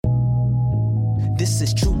This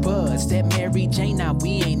is True Buds, that Mary Jane, now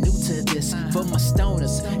we ain't new to this. For my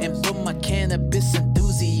stoners and for my cannabis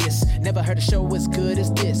enthusiasts, never heard a show as good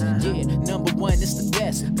as this. Yeah, number one, it's the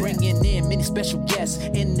best. Bringing in many special guests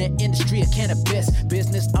in the industry of cannabis.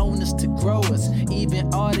 Business owners to growers,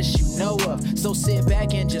 even artists you know of. So sit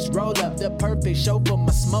back and just roll up the perfect show for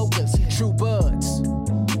my smokers. True Buds.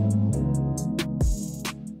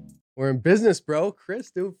 We're in business, bro. Chris,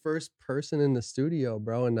 dude, first person in the studio,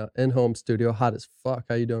 bro, in the in-home studio. Hot as fuck.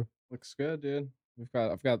 How you doing? Looks good, dude.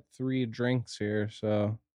 I've got 3 drinks here,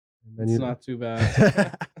 so And it's not too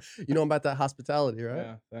bad. You know about that hospitality, right?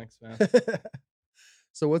 Yeah, thanks, man.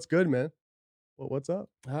 So what's good, man? What's up?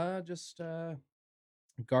 Just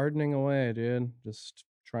gardening away, dude. Just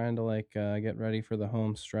trying to get ready for the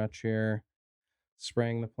home stretch here.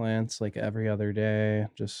 Spraying the plants like every other day.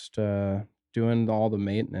 Just doing all the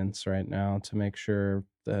maintenance right now to make sure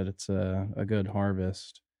that it's a good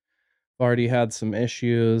harvest. I've already had some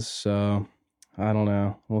issues, so I don't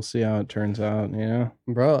know. We'll see how it turns out, you know?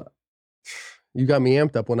 Bro, you got me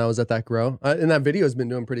amped up when I was at that grow. And that video's been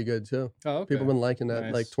doing pretty good, too. Oh, okay. People been liking that,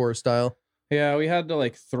 Nice. like, tour style. Yeah, we had to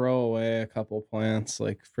throw away a couple plants,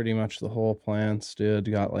 pretty much the whole plants,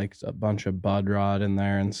 dude. Got a bunch of bud rot in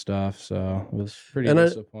there and stuff, so it was pretty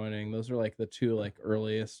disappointing. Those were the 2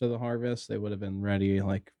 earliest of the harvest. They would have been ready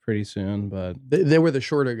pretty soon, but They were the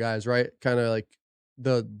shorter guys, right? Kind of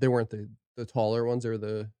they weren't the taller ones, or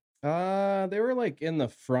the... they were in the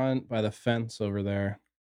front by the fence over there.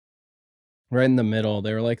 Right in the middle.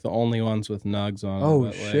 They were the only ones with nugs on them. Oh,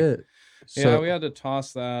 but, shit. Yeah, we had to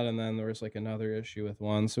toss that, and then there was another issue with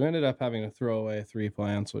one, so we ended up having to throw away 3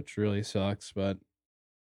 plants, which really sucks. But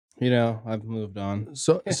I've moved on.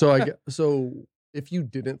 So if you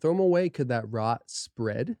didn't throw them away, could that rot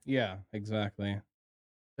spread? Yeah, exactly.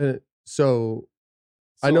 So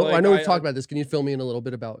I know we've talked about this. Can you fill me in a little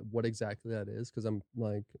bit about what exactly that is? Because I'm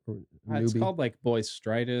a it's newbie. called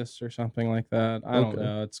boistritis or something like that. I don't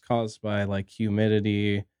know. It's caused by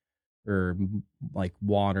humidity or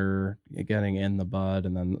water getting in the bud,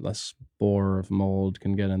 and then the spore of mold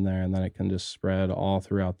can get in there, and then it can just spread all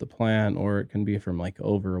throughout the plant, or it can be from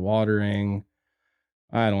over watering.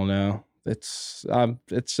 I don't know. It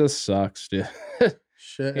just sucks, dude.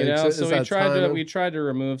 Shit. So we tried to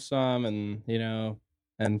remove some and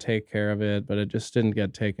and take care of it, but it just didn't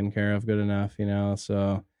get taken care of good enough,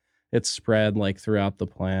 so it's spread throughout the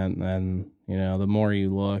plant, and the more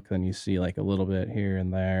you look, then you see a little bit here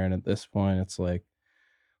and there, and at this point it's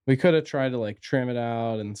we could have tried to trim it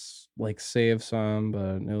out and save some,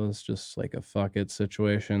 but it was just a fuck it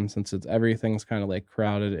situation. Since everything's kind of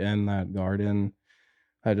crowded in that garden,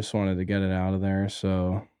 I just wanted to get it out of there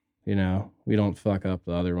so we don't fuck up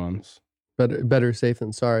the other ones. Better safe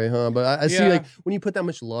than sorry, huh? But I see when you put that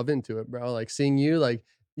much love into it, bro, seeing you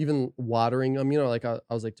even watering them, I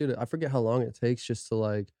was dude, I forget how long it takes just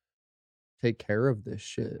to take care of this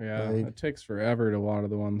shit. Yeah, it takes forever to water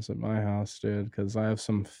the ones at my house, dude, because I have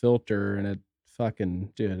some filter, and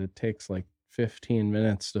it takes 15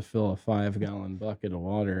 minutes to fill a 5-gallon bucket of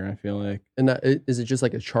water, I feel like. And is it just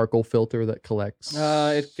a charcoal filter that collects?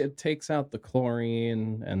 It takes out the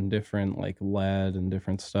chlorine and different lead and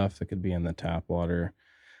different stuff that could be in the tap water.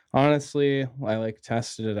 Honestly, I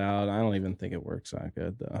tested it out. I don't even think it works that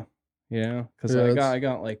good though. Because I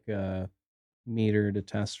got a meter to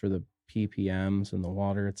test for the ppms in the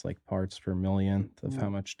water. It's parts per millionth of how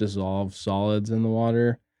much dissolved solids in the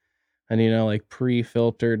water. And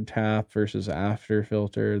pre-filtered tap versus after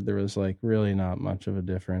filtered, there was really not much of a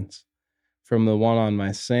difference from the one on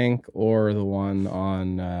my sink or the one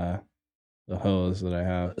on the hose that I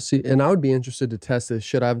have. See, and I would be interested to test this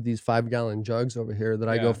shit. I have these 5-gallon jugs over here that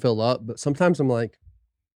I go fill up, but sometimes I'm I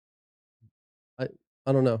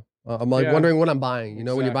don't know. I'm wondering what I'm buying.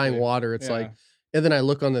 When you're buying water, it's and then I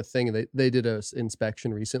look on the thing. They did a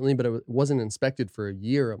inspection recently, but it wasn't inspected for a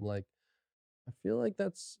year. I'm I feel like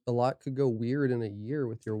that's a lot could go weird in a year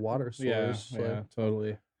with your water source. Yeah,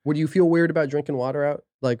 totally. Would you feel weird about drinking water out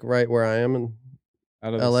right where I am in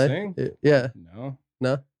out of LA? The sink? Yeah.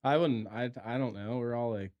 No. I wouldn't. I don't know. We're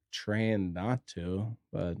all trained not to,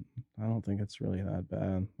 but I don't think it's really that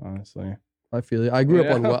bad, honestly. I feel it. I grew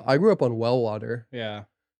up on well water. Yeah.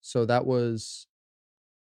 So that was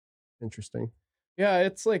interesting. Yeah,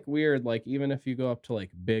 it's weird. Even if you go up to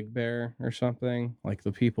Big Bear or something,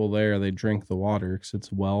 the people there, they drink the water because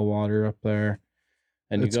it's well water up there.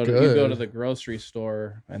 And you go to the grocery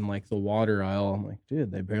store and the water aisle. I'm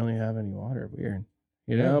dude, they barely have any water. Weird,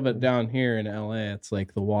 But down here in LA, it's the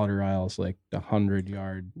water aisle's the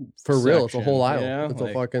 100-yard for section, real. It's a whole aisle. It's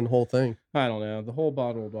a fucking whole thing. I don't know. The whole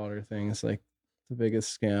bottled water thing is the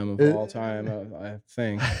biggest scam of all time. I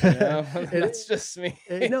think. You know? That's just me.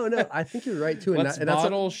 No, I think you're right too. Let's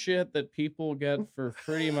bottle shit that people get for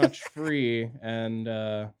pretty much free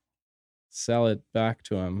and sell it back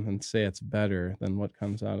to them and say it's better than what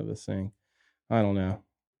comes out of this thing. I don't know.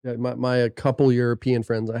 Yeah, my couple European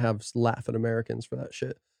friends I have laugh at Americans for that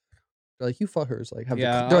shit. They're like, you fuckers, like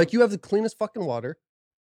they're like, you have the cleanest fucking water,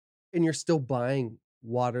 and you're still buying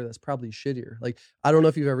water that's probably shittier. Like, I don't know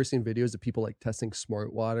if you've ever seen videos of people like testing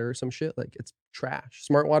smart water or some shit. Like, it's trash.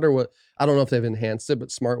 Smart water, I don't know if they've enhanced it,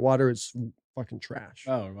 but smart water is fucking trash.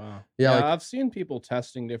 Oh wow. Yeah, like, I've seen people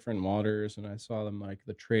testing different waters, and I saw them like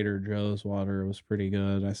the Trader Joe's water was pretty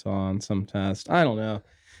good. I saw on some test. I don't know.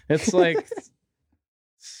 It's like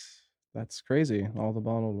that's crazy. All the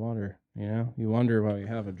bottled water, you know. You wonder why we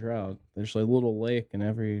have a drought. There's a little lake in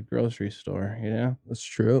every grocery store, you know. That's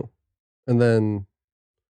true. And then,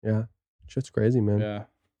 yeah, shit's crazy, man. Yeah.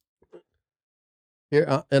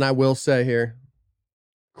 Here, and I will say here,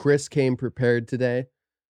 Chris came prepared today.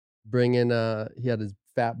 Bringing, he had his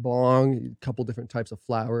fat bong, a couple different types of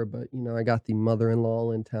flour, but you know, I got the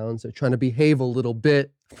mother-in-law in town, so trying to behave a little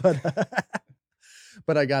bit, but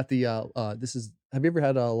but I got the have you ever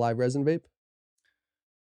had a live resin vape?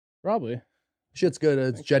 Probably. Shit's good.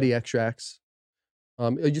 It's Jetty Extracts.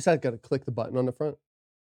 You just got to click the button on the front.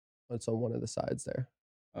 It's on one of the sides there.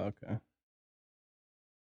 Okay.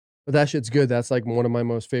 But that shit's good. That's like one of my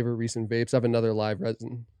most favorite recent vapes. I have another live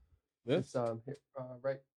resin. This? Here,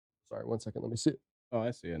 right. Sorry, 1 second. Let me see it. Oh,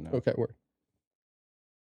 I see it now. Okay, word.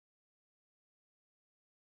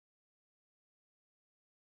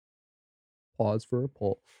 Pause for a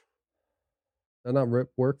poll. Did that not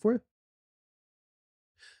work for you?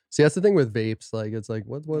 See, that's the thing with vapes. Like, it's like,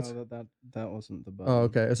 what's? No, that wasn't the button. Oh,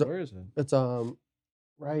 okay. So, where is it? It's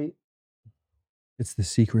right. It's the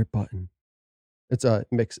secret button. It's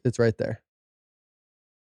mix. It's right there.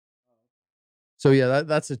 So yeah,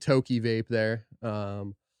 that's a Toki vape there.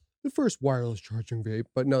 The first wireless charging vape,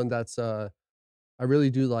 but no, that's I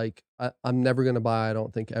really do like. I'm never gonna buy, I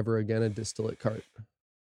don't think ever again, a distillate cart,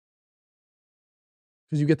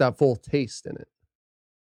 because you get that full taste in it.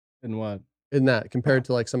 In what? In that, compared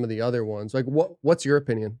to like some of the other ones. Like, what's your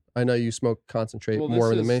opinion? I know you smoke concentrate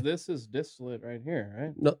more than me. This is distillate right here,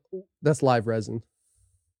 right? No, that's live resin.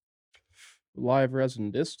 Live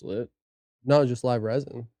resin distillate? No, just live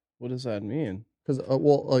resin. What does that mean?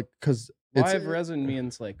 Because live resin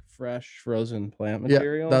means like fresh frozen plant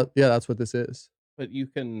material. That's what this is. But you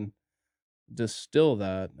can distill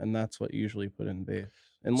that, and that's what you usually put in vapes.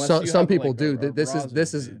 Unless some people do. This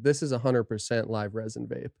is 100% live resin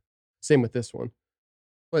vape. Same with this one.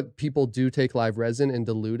 But people do take live resin and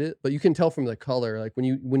dilute it. But you can tell from the color, like when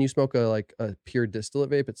you smoke a pure distillate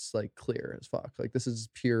vape, it's like clear as fuck. Like, this is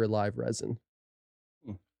pure live resin.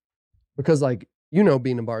 Because like, you know,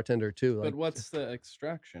 being a bartender too. Like, but what's the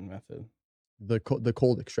extraction method? The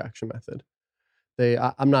cold extraction method.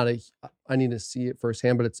 I need to see it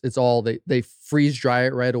firsthand, but it's all they freeze dry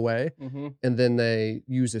it right away, and then they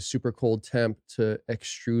use a super cold temp to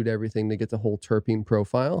extrude everything to get the whole terpene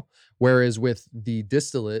profile. Whereas with the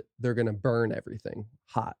distillate, they're gonna burn everything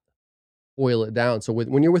hot, boil it down. So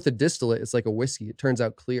when you're with a distillate, it's like a whiskey. It turns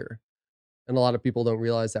out clear, and a lot of people don't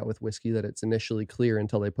realize that with whiskey, that it's initially clear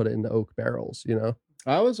until they put it into oak barrels. You know.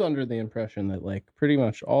 I was under the impression that like pretty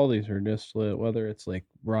much all these are distillate, whether it's like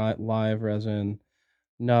live resin,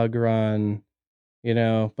 nug run, you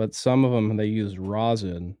know, but some of them they use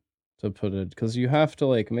rosin to put it, because you have to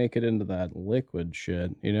like make it into that liquid shit,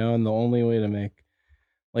 you know, and the only way to make,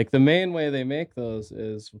 like, the main way they make those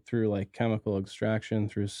is through like chemical extraction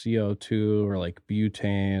through CO2 or like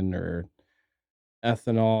butane or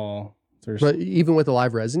ethanol. But even with the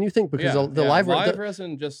live resin, you think, because the live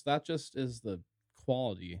resin just is the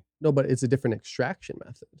quality. No, but it's a different extraction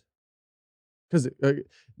method. Because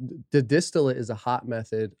the distillate is a hot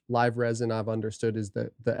method. Live resin, I've understood, is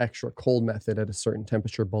the extra cold method at a certain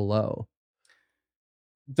temperature below.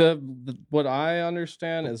 What I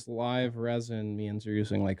understand is live resin means you're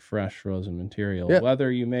using like fresh frozen material. Yeah.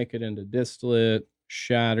 Whether you make it into distillate,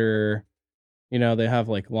 shatter, you know, they have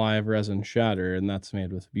like live resin shatter, and that's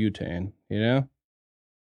made with butane, you know?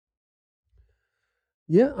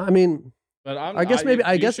 Yeah, I mean, but I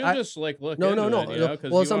guess I just like look. No. You know,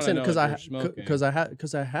 well, I'm saying because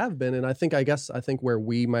I have been, and I think where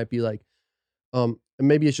we might be like,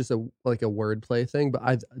 maybe it's just a wordplay thing, but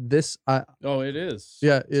oh, it is.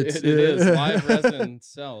 Yeah, it is live resin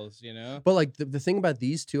cells, you know. But like the thing about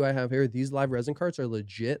these two I have here, these live resin carts are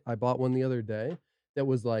legit. I bought one the other day that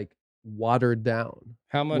was like watered down.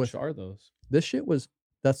 How much are those? This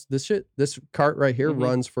cart right here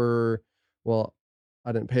runs for, well,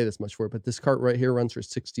 I didn't pay this much for it, but this cart right here runs for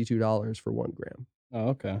 $62 for 1 gram. Oh,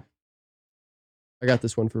 okay. I got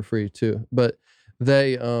this one for free too. But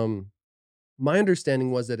they, my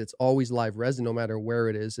understanding was that it's always live resin no matter where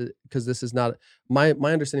it is, because this is not my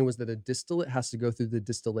understanding was that a distillate has to go through the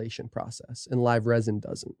distillation process and live resin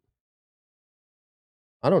doesn't.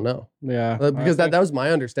 I don't know. Yeah, because that was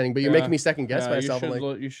my understanding, but you're making me second guess myself.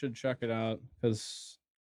 You should check it out because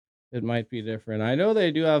it might be different. I know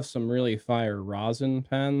they do have some really fire rosin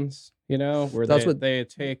pens, you know, where they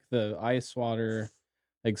take the ice water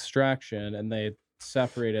extraction and they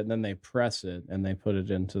separate it and then they press it and they put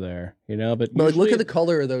it into there, you know. But like, look at the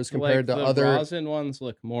color of those compared to other rosin ones.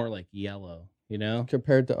 Look more like yellow, you know,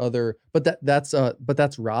 compared to other. But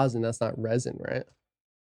that's rosin. That's not resin, right?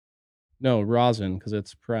 No, rosin because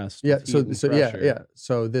it's pressed. Yeah. So yeah.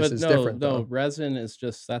 So this is different. No, resin is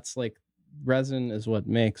just resin is what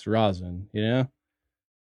makes rosin. You know.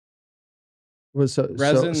 Well, so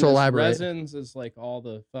elaborate. Resins is like all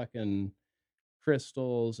the fucking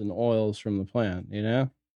crystals and oils from the plant. You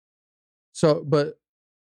know. So, but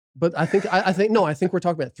I think we're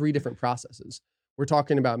talking about 3 different processes. We're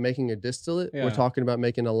talking about making a distillate. Yeah. We're talking about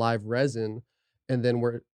making a live resin, and then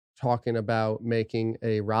we're talking about making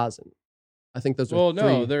a rosin. I think those are 3.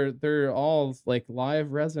 No, they're all like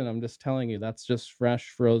live resin. I'm just telling you, that's just fresh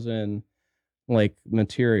frozen like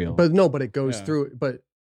material. But it goes through. But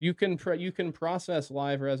you can process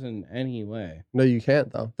live resin anyway. No, you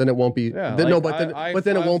can't though. Then it won't be. Yeah, then it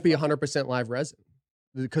won't be 100% live resin,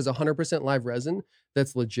 because 100% live resin,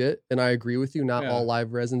 that's legit. And I agree with you. Not all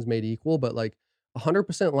live resins made equal, but like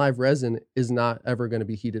 100% live resin is not ever going to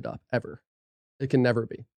be heated up ever. It can never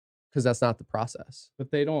be. Because that's not the process.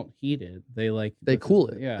 But they don't heat it. They cool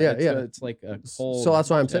it. Yeah. It's like a cold. So that's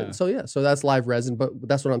what I'm saying. So that's live resin, but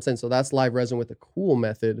that's what I'm saying. So that's live resin with a cool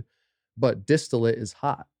method, but distillate is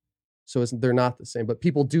hot. So they're not the same. But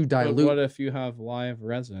people do dilute. But what if you have live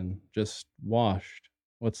resin just washed?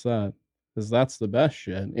 What's that? Because that's the best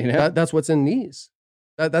shit. You know? That's what's in these.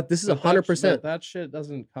 This is 100%. That shit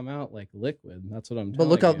doesn't come out like liquid. That's what I'm telling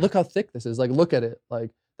you. But look how thick this is. Like, look at it.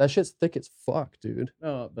 Like, that shit's thick as fuck, dude.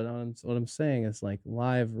 No, but what I'm saying is like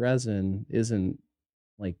live resin isn't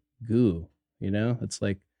like goo, you know? It's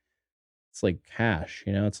like hash,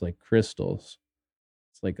 you know? It's like crystals.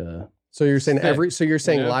 It's like a. So you're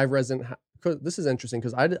saying live resin. This is interesting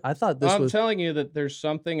because I thought this was. I'm telling you that there's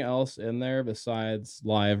something else in there besides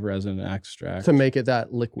live resin extract to make it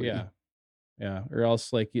that liquid. Yeah, yeah, or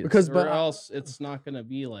else else it's not gonna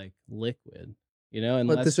be like liquid, you know,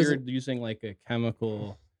 unless you're using like a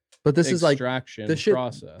chemical. But this is like extraction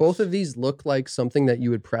process. Both of these look like something that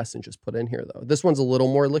you would press and just put in here, though. This one's a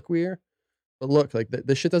little more liquidier, but look, like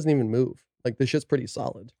this shit doesn't even move. Like this shit's pretty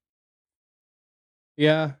solid.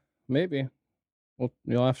 Yeah, maybe. Well,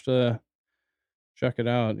 you'll have to check it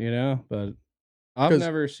out, you know. But I've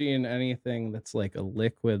never seen anything that's like a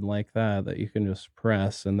liquid like that you can just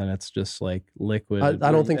press and then it's just like liquid.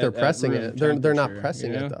 I don't think they're pressing it. They're not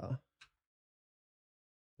pressing it though.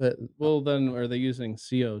 Well, then are they using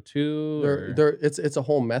CO2? It's a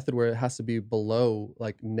whole method where it has to be below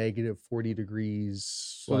like -40 degrees.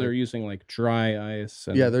 So they're using like dry ice.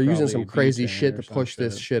 And they're using some crazy shit to push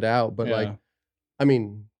this shit out. But like, I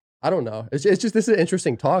mean, I don't know. It's just this is an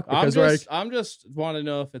interesting talk because I'm just want to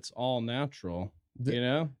know if it's all natural, you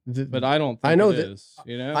know. But I don't think it is.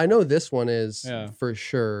 You know, I know this one is for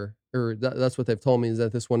sure. Or that's what they've told me is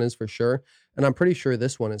that this one is for sure, and I'm pretty sure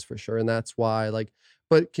this one is for sure, and that's why like.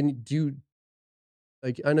 But do you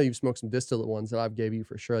like? I know you've smoked some distillate ones that I've gave you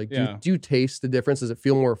for sure. Like, do you taste the difference? Does it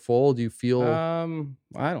feel more full? Do you feel? I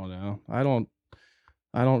don't know. I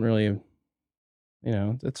don't really. You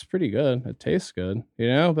know, it's pretty good. It tastes good. You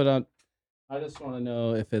know, but I just want to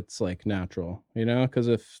know if it's like natural. You know, because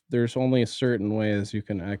if there's only certain ways you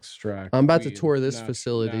can extract. I'm about to tour this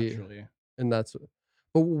facility, naturally. And that's.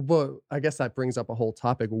 But I guess that brings up a whole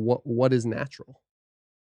topic. What is natural?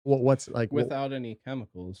 What's like without any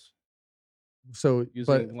chemicals? So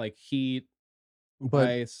using like heat,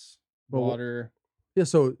 ice, water. Yeah.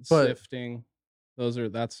 So sifting,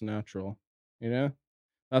 that's natural. You know,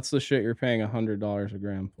 that's the shit you're paying $100 a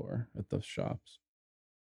gram for at the shops.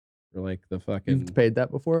 Or like the fucking. You've paid that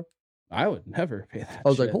before? I would never pay that. I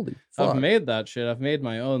was like, holy fuck. I've made that shit. I've made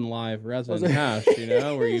my own live resin hash, you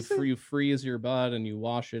know, where you freeze your bud and you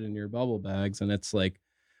wash it in your bubble bags, and it's like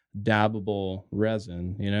dabbable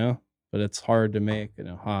resin, you know, but it's hard to make in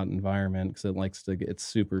a hot environment because it's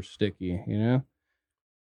super sticky, you know.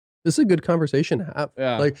 This is a good conversation to have.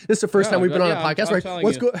 Yeah, like this is the first time we've been on a podcast. Right?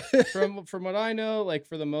 What's good? From what I know, like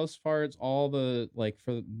for the most part,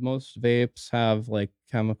 for most vapes have like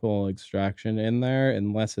chemical extraction in there,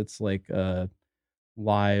 unless it's like a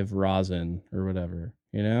live rosin or whatever,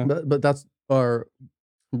 you know? But that's or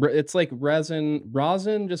it's like resin.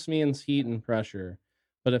 Rosin just means heat and pressure.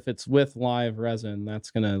 But if it's with live resin,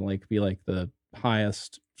 that's gonna like be like the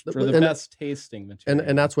highest or the best tasting material.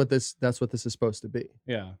 And that's what this is supposed to be.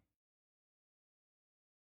 Yeah.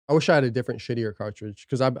 I wish I had a different shittier cartridge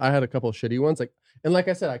because I had a couple of shitty ones. Like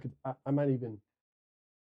I said, I might even.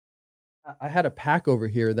 I had a pack over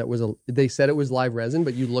here that was they said it was live resin,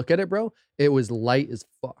 but you look at it, bro, it was light as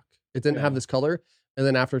fuck. It didn't have this color. And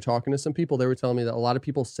then after talking to some people, they were telling me that a lot of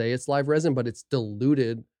people say it's live resin, but it's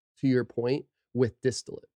diluted, to your point, with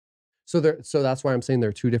distillate. So that's why I'm saying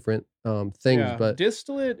they're two different things. Yeah, but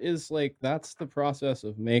distillate is like, that's the process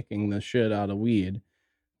of making the shit out of weed.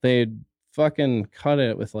 They fucking cut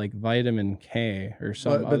it with like vitamin K or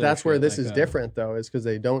something. But that's where this is different, though, is because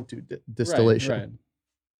they don't do distillation. Right.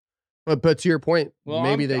 But to your point, well,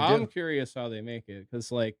 maybe they do. I'm curious how they make it,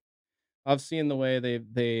 because like I've seen the way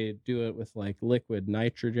they do it with like liquid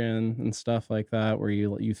nitrogen and stuff like that, where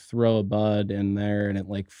you throw a bud in there and it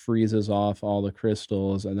like freezes off all the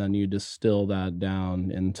crystals, and then you distill that down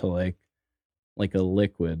into like a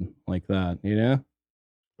liquid like that, you know?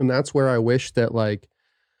 And that's where I wish that, like,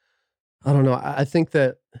 I don't know. I think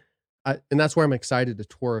that and that's where I'm excited to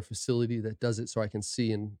tour a facility that does it, so I can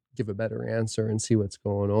see and give a better answer and see what's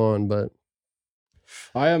going on. But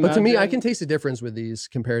to me, I can taste the difference with these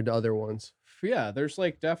compared to other ones. Yeah, there's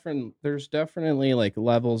definitely like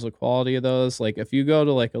levels of quality of those. Like if you go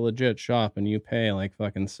to like a legit shop and you pay like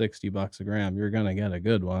fucking $60 a gram, you're gonna get a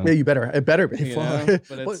good one. Yeah, it better be. But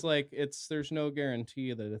it's like there's no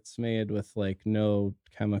guarantee that it's made with like no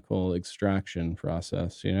chemical extraction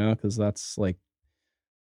process, you know? Because that's like,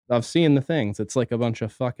 I've seen the things. It's like a bunch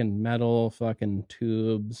of fucking metal fucking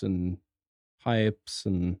tubes and pipes,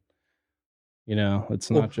 and you know,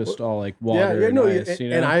 it's not just all like water.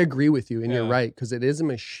 And I agree with you, and you're right, because it is a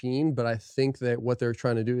machine. But I think that what they're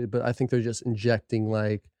trying to do, I think they're just injecting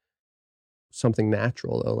like something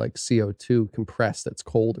natural, though, like CO2 compressed that's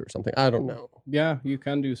cold or something. I don't know. Yeah, you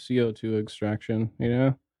can do CO2 extraction. You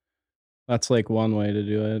know, that's like one way to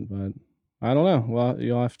do it, but I don't know. Well,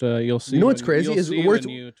 you'll see. You know what's crazy is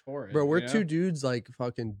we're two dudes like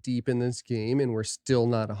fucking deep in this game, and we're still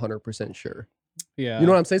not 100% sure. Yeah, you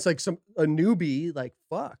know what I'm saying? It's like a newbie, like,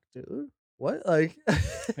 fuck, dude, what? Like,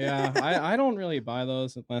 yeah, I don't really buy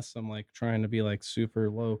those unless I'm like trying to be like super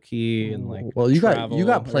low key and like. Well, you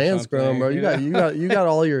got plans, bro. You got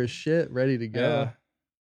all your shit ready to go. Yeah.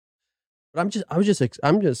 But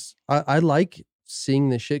I like seeing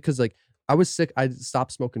this shit, because like, I was sick. I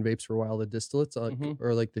stopped smoking vapes for a while, the distillates,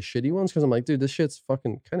 or like the shitty ones, because I'm like, dude, this shit's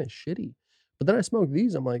fucking kind of shitty. But then I smoked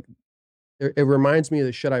these. I'm like, it reminds me of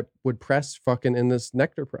the shit I would press fucking in this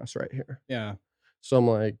nectar press right here. Yeah. So I'm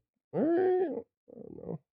like, all right, I don't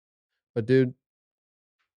know. But dude,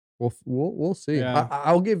 we'll see. Yeah.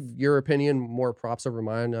 I'll give your opinion more props over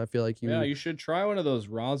mine. I feel like you should try one of those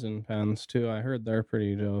rosin pens too. I heard they're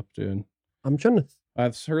pretty dope, dude. I'm trying to.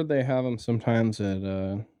 I've heard they have them sometimes at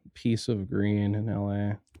Piece of Green in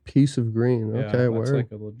LA. Piece of Green. Okay, word. It's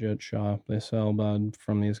like a legit shop. They sell bud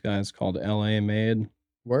from these guys called LA Made.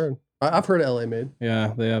 Word. I've heard LA Made.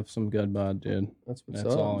 Yeah, they have some good bud, dude. That's what's up.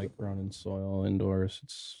 It's all like grown in soil indoors.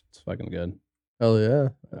 It's fucking good. Hell yeah.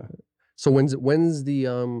 So when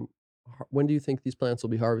do you think these plants will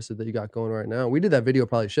be harvested that you got going right now? We did that video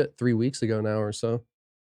probably 3 weeks ago now or so.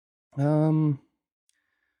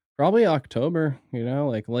 Probably October, you know,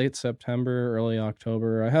 like late September, early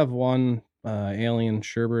October. I have one alien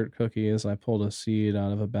sherbet cookies. I pulled a seed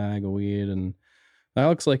out of a bag of weed, and that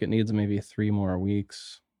looks like it needs maybe 3 more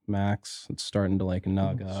weeks max. It's starting to like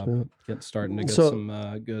nug up, starting to get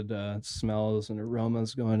some good smells and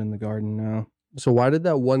aromas going in the garden now. So why did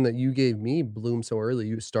that one that you gave me bloom so early?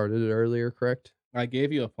 You started it earlier, correct? I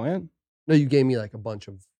gave you a plant? No, you gave me like a bunch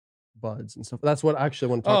of buds and stuff. That's what I actually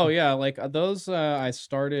want to talk about. Yeah, like those I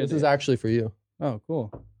started. This is actually for you. Oh,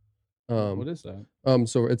 cool. What is that?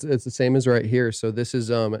 So it's the same as right here. So this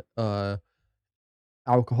is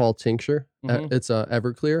alcohol tincture. It's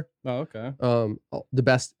Everclear. Oh, okay. The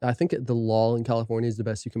best, I think the Law in California is the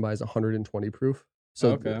best you can buy is 120 proof.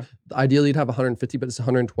 So ideally you'd have 150, but it's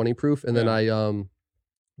 120 proof. And then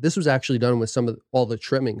this was actually done with all the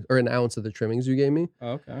trimmings, or an ounce of the trimmings you gave me.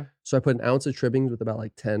 Oh, okay. So I put an ounce of trimmings with about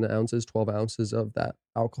like 10 ounces, 12 ounces of that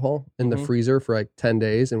alcohol in the freezer for like 10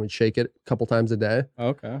 days, and would shake it a couple times a day.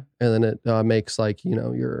 Okay. And then it makes like,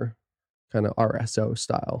 your kind of RSO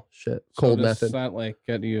style shit. Cold method. Does that like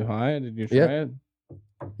get you high? Did you try it?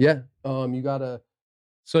 Yeah. You gotta.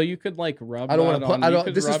 So you could like rub. I don't want to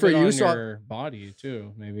put. This is for you. So your body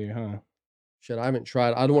too, maybe, huh? Shit, I haven't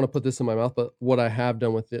tried. I don't want to put this in my mouth, but what I have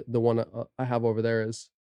done with the one I have over there is,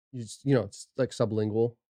 it's like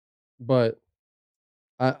sublingual. But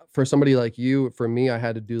for somebody like you, for me, I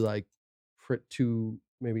had to do like 2,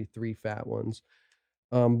 maybe 3 fat ones.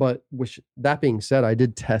 But that being said, I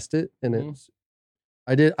did test it, and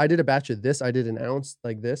I did a batch of this. I did an ounce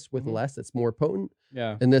like this with less. It's more potent.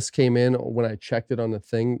 Yeah. And this came in when I checked it on the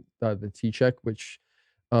thing, the T-check, which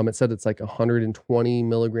it said it's like 120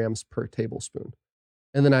 milligrams per tablespoon.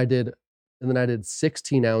 And then I did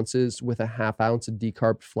 16 ounces with a half ounce of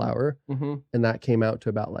decarbed flour, and that came out to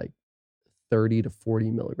about like 30 to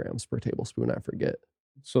 40 milligrams per tablespoon. I forget.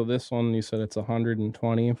 So this one, you said it's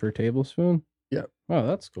 120 per tablespoon? Yeah. Oh,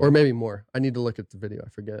 that's cool. Or maybe more. I need to look at the video. I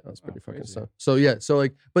forget. That was pretty fucking stuff. So yeah. So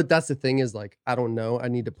like, but that's the thing is like, I don't know. I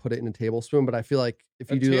need to put it in a tablespoon, but I feel like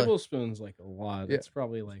if you do tablespoon's like a lot. Yeah. It's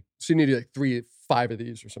probably like. So you need to do like 3, 5 of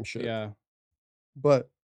these or some shit. Yeah. But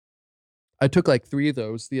I took like 3 of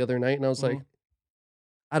those the other night, and I was like,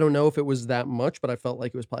 I don't know if it was that much, but I felt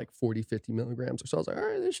like it was probably like 40, 50 milligrams. So I was like, all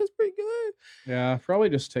right, this shit's pretty good. Yeah, probably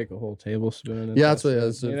just take a whole tablespoon. And that's what it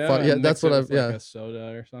is. Yeah, that's what I've. Yeah, like a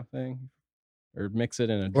soda or something, or mix it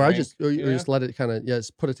in a drink. Or just let it kind of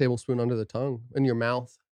just put a tablespoon under the tongue in your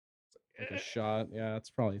mouth. Like a shot. Yeah, it's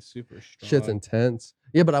probably super strong. Shit's intense.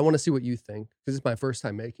 Yeah, but I want to see what you think because it's my first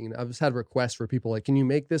time making it. I've just had requests for people like, can you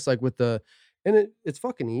make this like with the, and it's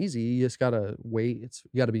fucking easy. You just gotta wait.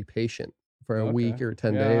 You gotta be patient for a week or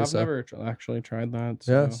 10 days. I've never actually tried that.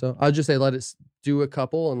 So. Yeah, so I'll just say let it do a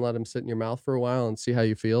couple and let them sit in your mouth for a while and see how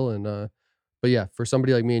you feel. And but yeah, for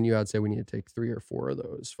somebody like me and you, I'd say we need to take 3 or 4 of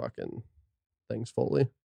those fucking things fully.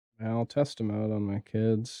 I'll test them out on my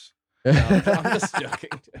kids. No, I'm just joking.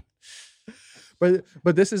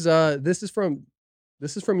 But this is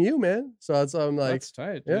from you, man. So it's like that's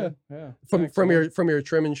tight. Dude. Yeah. From your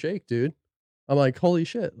trim and shake, dude. I'm like, holy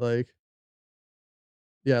shit, like.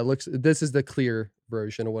 Yeah, this is the clear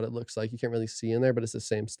version of what it looks like. You can't really see in there, but it's the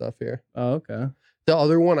same stuff here. Oh, okay. The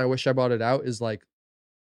other one, I wish I brought it out, is like,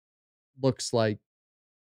 looks like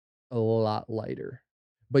a lot lighter.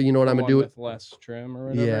 But you know what I'm going to do? With less trim or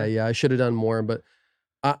whatever? Yeah. I should have done more. But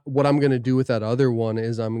what I'm going to do with that other one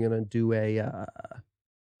is I'm going to do I'm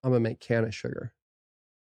going to make can of sugar.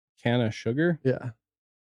 Can of sugar? Yeah.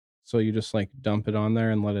 So you just like dump it on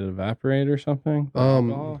there and let it evaporate or something?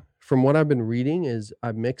 From what I've been reading is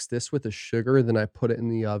I mix this with the sugar, then I put it in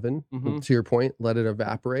the oven. To your point, let it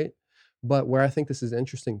evaporate. But where I think this is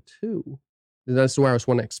interesting too, and that's where I just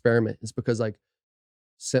want to experiment, is because like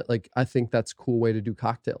I think that's a cool way to do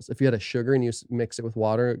cocktails. If you had a sugar and you mix it with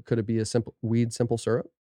water, could it be a simple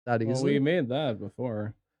syrup that easily? Well, we made that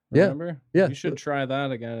before. Remember? Yeah. You should try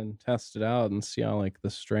that again and test it out and see how like the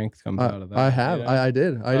strength comes out of that. I have. You know? I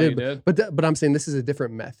did. You did? But I'm saying this is a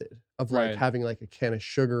different method of like having like a can of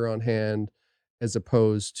sugar on hand as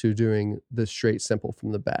opposed to doing the straight simple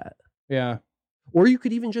from the bat. Yeah. Or you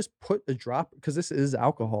could even just put a drop, because this is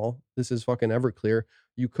alcohol. This is fucking Everclear.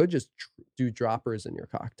 You could just do droppers in your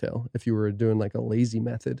cocktail if you were doing like a lazy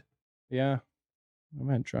method. Yeah. I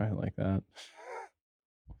might try it like that.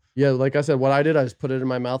 Yeah, like I said, what I did, I just put it in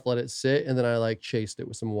my mouth, let it sit, and then I like chased it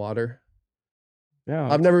with some water.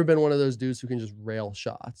 Yeah, I've never been one of those dudes who can just rail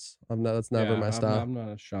shots. That's never my style. I'm not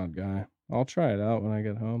a shot guy. I'll try it out when I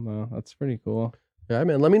get home though. That's pretty cool. Yeah,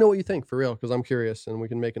 man. Let me know what you think for real, because I'm curious, and we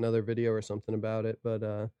can make another video or something about it.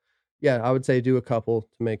 But yeah, I would say do a couple to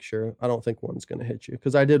make sure. I don't think one's gonna hit you,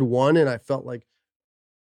 because I did one and I felt like,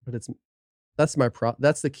 but that's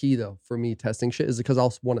the key though for me testing shit, is because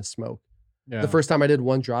I'll want to smoke. Yeah. The first time I did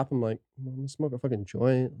one drop, I'm like, I'm gonna smoke a fucking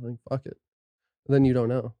joint. Like, fuck it. And then you don't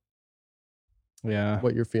know. Yeah.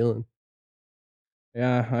 What you're feeling.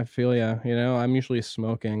 Yeah, I feel ya. You know, I'm usually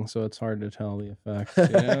smoking, so it's hard to tell the effects. You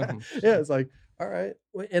know? Yeah, it's like, all right.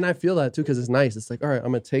 And I feel that too, because it's nice. It's like, all right,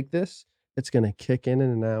 I'm gonna take this. It's gonna kick in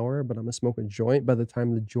an hour, but I'm gonna smoke a joint. By the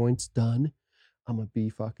time the joint's done, I'm gonna be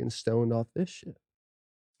fucking stoned off this shit.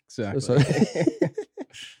 Exactly.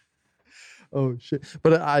 Oh shit!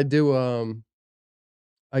 But I do.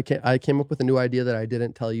 I came up with a new idea that I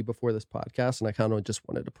didn't tell you before this podcast, and I kind of just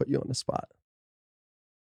wanted to put you on the spot.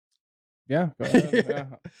 Yeah. Go ahead.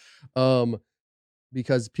 Yeah.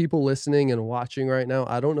 Because people listening and watching right now,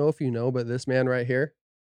 I don't know if you know, but this man right here,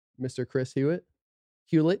 Mr. Chris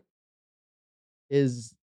Hewlett,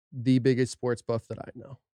 is the biggest sports buff that I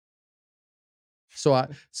know. So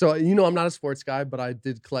I'm not a sports guy, but I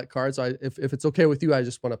did collect cards. So if it's okay with you, I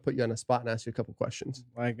just want to put you on a spot and ask you a couple questions.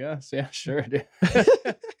 I guess, yeah, sure, dude.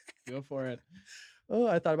 Go for it. Oh,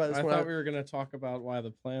 I thought about this. I thought we were gonna talk about why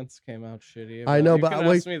the plants came out shitty. I know, but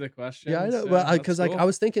ask me the question. Yeah, I know, but because cool. Like I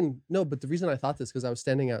was thinking, no, but the reason I thought this because I was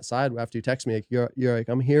standing outside after you texted me. Like, you're like,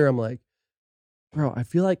 I'm here. I'm like, Bro, I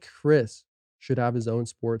feel like Chris should have his own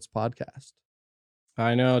sports podcast.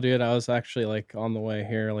 I know, dude. I was actually like on the way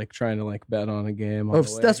here, like trying to like bet on a game. On Oh,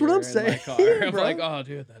 the way that's what here I'm in my saying, car. I'm bro. like, oh,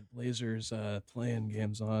 dude, that Blazers playing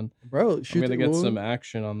game's on. Bro, I'm gonna get some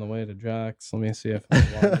action on the way to Jack's. Let me see if I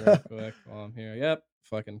can real quick while I'm here. Yep,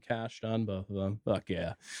 fucking cashed on both of them. Fuck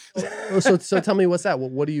yeah. So tell me, what's that?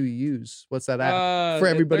 What do you use? What's that app for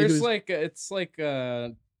everybody who's like it's like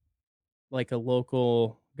a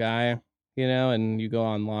local guy, you know, and you go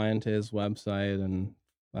online to his website and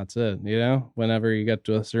that's it, you know. Whenever you get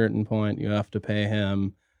to a certain point, you have to pay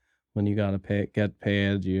him. When you gotta get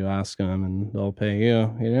paid, you ask them and they'll pay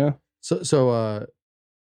you, you know. So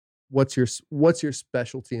what's your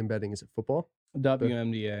specialty in betting? Is it football?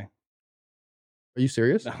 WNBA. Are you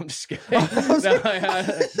serious? No, I'm just kidding.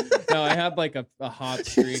 I had like a hot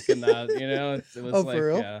streak in that, you know. It was like,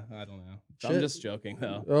 yeah, I don't know. Shit. I'm just joking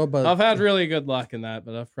though. Oh, but I've had really good luck in that,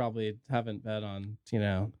 but I've probably haven't bet on, you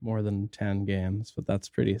know, more than 10 games, but that's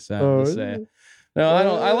pretty sad to say. No, I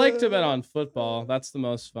don't. I like to bet on football. That's the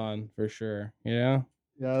most fun for sure. You know?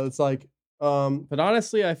 Yeah, it's like but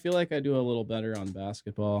honestly, I feel like I do a little better on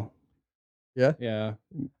basketball. Yeah? Yeah.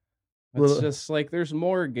 It's just like there's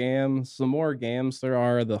more games. The more games there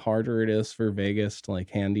are, the harder it is for Vegas to like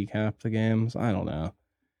handicap the games. I don't know.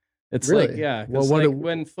 It's really? Like, yeah, because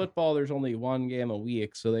when football, there's only one game a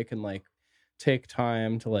week, so they can like take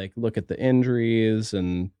time to like look at the injuries,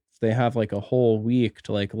 and they have like a whole week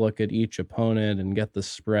to like look at each opponent and get the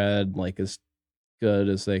spread like as good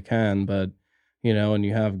as they can. But you know, when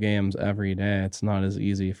you have games every day, it's not as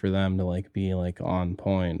easy for them to like be like on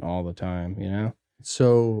point all the time, you know?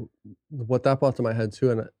 So what that brought to my head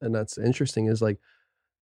too, and that's interesting, is like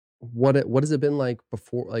what has it been like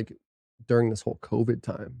before, like during this whole COVID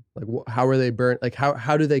time? Like how are they burnt? Like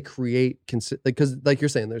how do they create because like you're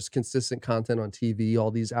saying, there's consistent content on TV,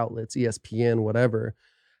 all these outlets, ESPN, whatever.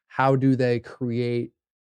 How do they create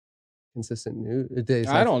consistent news?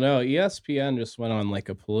 I don't know. ESPN just went on like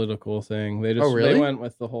a political thing. They just they went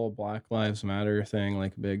with the whole Black Lives Matter thing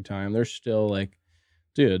like big time. They're still like,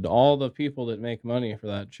 dude, all the people that make money for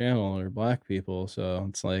that channel are black people, so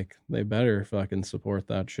it's like they better fucking support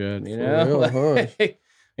that shit, you know? Real, huh?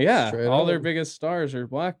 Yeah, straight all their biggest stars are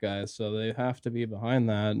black guys, so they have to be behind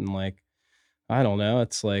that. And like, I don't know,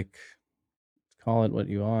 it's like, call it what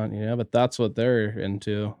you want, you know, but that's what they're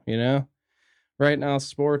into, you know? Right now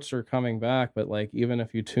sports are coming back, but like even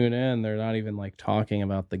if you tune in, they're not even like talking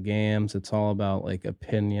about the games. It's all about like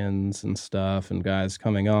opinions and stuff, and guys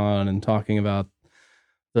coming on and talking about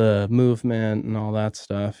the movement and all that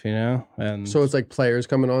stuff, you know? And so it's like players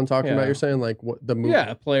coming on talking about, you're saying, like what the movement?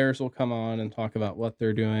 Yeah, players will come on and talk about what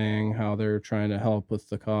they're doing, how they're trying to help with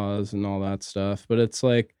the cause and all that stuff. But it's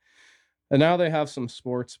like, and now they have some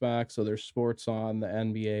sports back, so there's sports on. The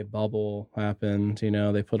NBA bubble happened, you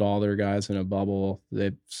know, they put all their guys in a bubble.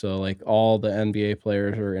 So like all the NBA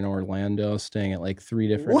players are in Orlando staying at like 3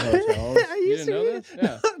 different hotels. You didn't know this?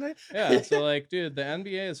 Yeah. Yeah. So like, dude, the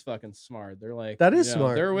NBA is fucking smart. They're like, that is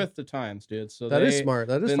smart. They're with the times, dude. So that is smart.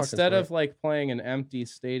 That is instead of like playing in empty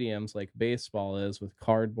stadiums like baseball is with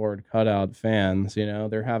cardboard cutout fans, you know,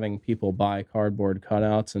 they're having people buy cardboard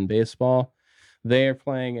cutouts in baseball. They are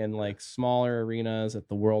playing in like smaller arenas at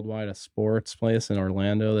the Worldwide Sports place in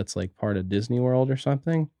Orlando that's like part of Disney World or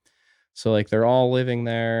something. So like they're all living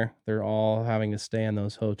there. They're all having to stay in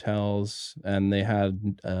those hotels, and they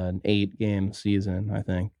had an 8-game season, I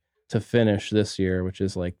think, to finish this year, which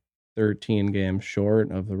is like 13 games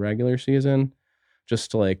short of the regular season. Just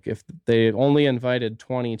to like, if they only invited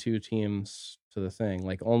 22 teams to the thing,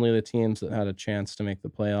 like only the teams that had a chance to make the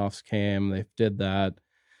playoffs came. They did that.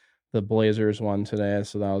 The Blazers won today,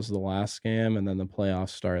 so that was the last game, and then the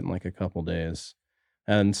playoffs start in like a couple days.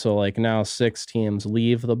 And so like now 6 teams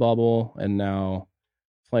leave the bubble, and now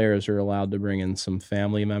players are allowed to bring in some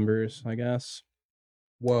family members, I guess.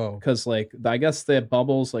 Whoa. Because like I guess the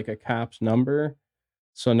bubble's like a capped number,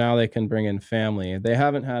 so now they can bring in family. They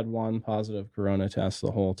haven't had one positive corona test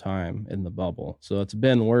the whole time in the bubble, so it's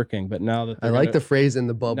been working. But now that I like the phrase "in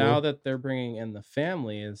the bubble," now that they're bringing in the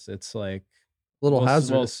families, it's like little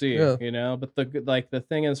hazardous. We'll see, you know. But the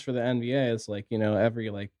thing is for the NBA is like, you know, every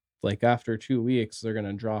like after 2 weeks they're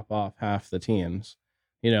gonna drop off half the teams,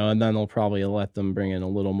 you know, and then they'll probably let them bring in a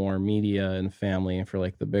little more media and family for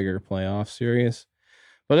like the bigger playoff series.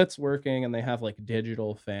 But it's working, and they have like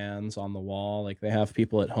digital fans on the wall. Like they have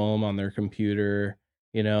people at home on their computer,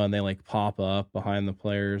 you know, and they like pop up behind the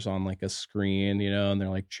players on like a screen, you know, and they're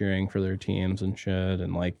like cheering for their teams and shit.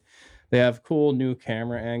 And like they have cool new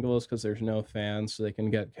camera angles because there's no fans, so they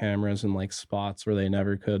can get cameras in like spots where they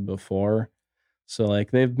never could before. So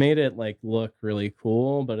like they've made it like look really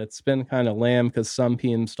cool, but it's been kind of lame because some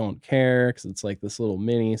teams don't care because it's like this little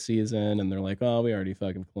mini season and they're like, oh, we already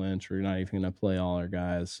fucking clinched. We're not even gonna play all our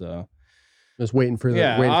guys. So just waiting for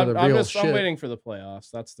the real shit. I'm waiting for the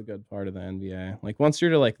playoffs. That's the good part of the NBA. Like once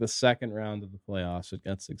you're to like the second round of the playoffs, it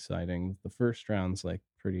gets exciting. The first round's like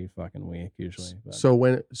pretty fucking weak usually. But.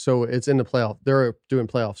 So it's in the playoff. They're doing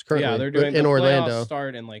playoffs currently. Yeah, they're doing in the Orlando.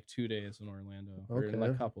 Start in like 2 days in Orlando. Or in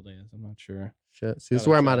like a couple days. I'm not sure. Shit. See, this is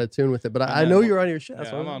where I'm out of tune with it. But I know you're on your shit.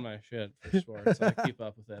 Yeah, I'm on my shit for sports. I keep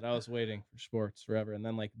up with it. I was waiting for sports forever. And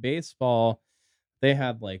then like baseball, they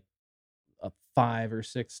had like 5 or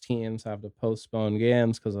 6 teams have to postpone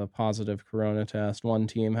games because of a positive corona test. One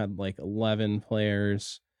team had like 11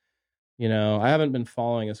 players. You know, I haven't been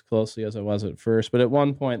following as closely as I was at first, but at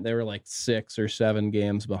one point they were like 6 or 7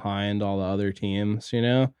 games behind all the other teams, you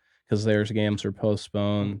know, because their games are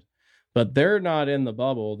postponed. But they're not in the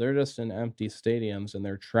bubble. They're just in empty stadiums and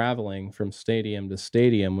they're traveling from stadium to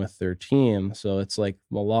stadium with their team. So it's like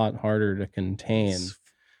a lot harder to contain,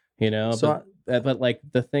 you know. So but like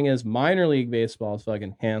the thing is, minor league baseball is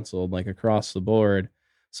fucking canceled like across the board.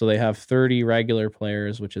 So they have 30 regular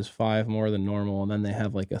players, which is 5 more than normal, and then they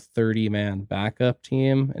have like a 30-man backup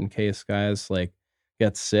team in case guys like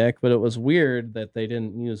get sick. But it was weird that they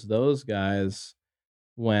didn't use those guys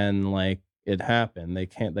when like it happened.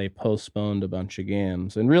 They postponed a bunch of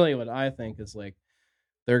games. And really what I think is like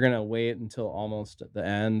they're going to wait until almost at the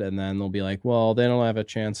end and then they'll be like, well, they don't have a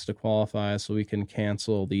chance to qualify so we can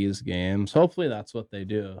cancel these games. Hopefully that's what they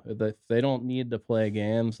do. If they don't need to play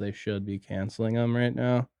games, they should be canceling them right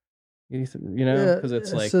now. You know, because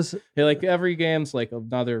it's like every game's like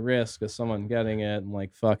another risk of someone getting it and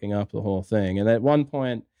like fucking up the whole thing. And at one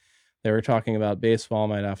point they were talking about baseball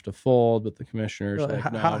might have to fold, but the commissioner's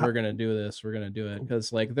like, no, we're going to do this. We're going to do it.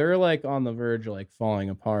 Because like they're like on the verge of like falling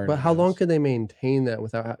apart. But how long could they maintain that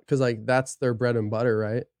without, because like that's their bread and butter,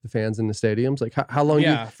 right? The fans in the stadiums. Like how long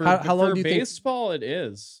how long do you think baseball it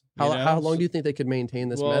is? How long do you think they could maintain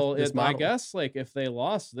this? Well, I guess like if they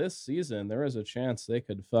lost this season, there was a chance they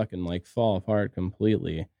could fucking like fall apart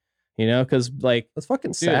completely. You know, because like that's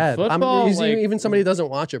fucking sad. Football, even somebody doesn't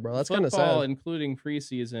watch it, bro. That's kind of sad. Including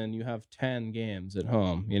preseason, you have 10 games at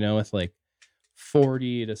home. You know, with like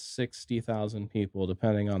 40 to 60,000 people,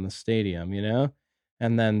 depending on the stadium. You know,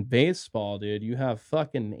 and then baseball, dude, you have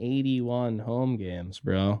fucking 81 home games,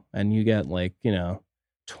 bro, and you get like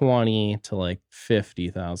 20 to like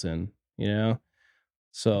 50,000. You know.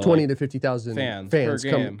 So 20 to 50,000 fans per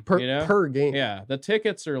game, per game. Yeah, the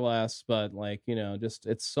tickets are less, but like just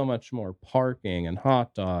it's so much more parking and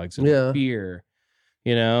hot dogs and beer,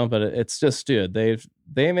 But it's just, dude,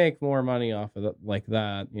 they make more money off of like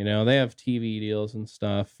that. They have TV deals and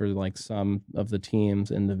stuff for like some of the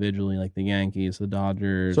teams individually, like the Yankees, the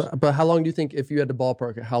Dodgers. So, but how long do you think, if you had to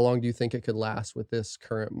ballpark it, how long do you think it could last with this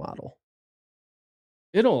current model?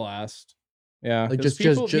 It'll last. Yeah, like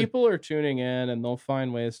people are tuning in and they'll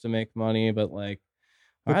find ways to make money, but like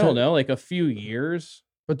I don't know, like a few years.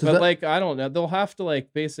 But like I don't know, they'll have to like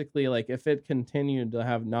basically like if it continued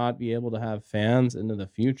to not be able to have fans into the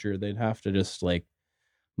future, they'd have to just like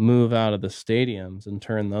move out of the stadiums and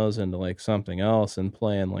turn those into like something else and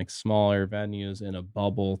play in like smaller venues in a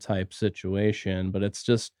bubble type situation. But it's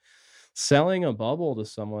just selling a bubble to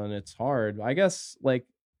someone, it's hard. I guess like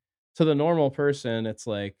to the normal person, it's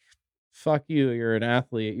like, fuck you, you're an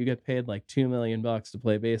athlete, you get paid like $2 million to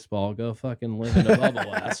play baseball, go fucking live in a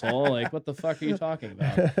bubble, asshole. Like what the fuck are you talking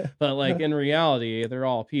about? But like in reality, they're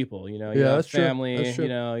all people, you have family,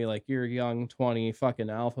 you're young 20 fucking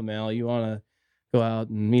alpha male, you want to go out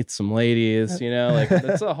and meet some ladies, like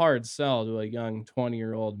that's a hard sell to a young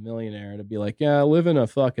 20-year-old millionaire to be like, yeah, live in a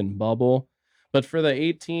fucking bubble. But for the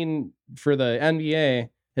NBA,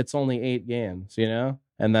 it's only 8 games,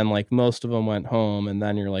 and then like most of them went home, and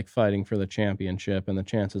then you're like fighting for the championship, and the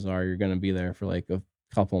chances are you're going to be there for like a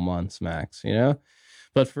couple months max,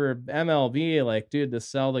 But for MLB, like, dude, to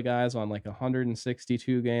sell the guys on like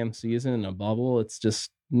 162 game season in a bubble, it's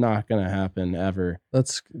just not going to happen ever.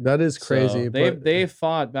 That is crazy. So they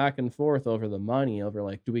fought back and forth over the money, over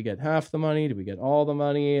like, do we get half the money? Do we get all the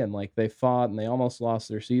money? And like they fought and they almost lost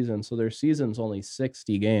their season. So their season's only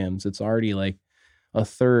 60 games. It's already like a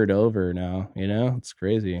third over now, it's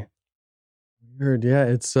crazy. Weird. Yeah,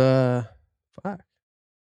 it's fuck.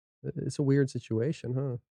 It's a weird situation,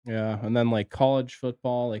 huh? Yeah, and then like college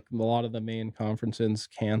football, like a lot of the main conferences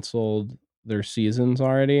canceled their seasons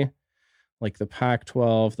already. Like the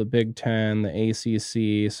Pac-12, the Big Ten, the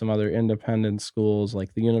ACC, some other independent schools,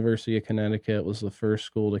 like the University of Connecticut was the first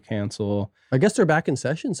school to cancel. I guess they're back in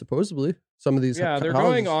session, supposedly. Some of these, Yeah, they're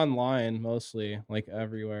colleges. going online mostly, like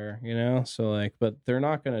everywhere, you know. So like, but they're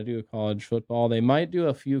not going to do college football. They might do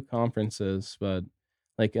a few conferences, but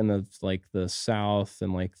like in the South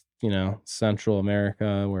and like Central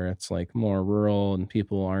America, where it's like more rural and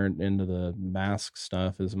people aren't into the mask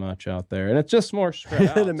stuff as much out there, and it's just more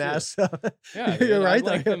spread out. The mask stuff. Yeah, You're dude, right.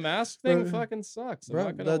 Like the mask thing fucking sucks. I'm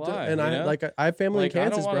not gonna lie. And I have family in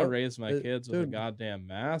Kansas, I don't want bro. to raise my kids with a goddamn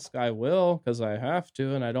mask. I will because I have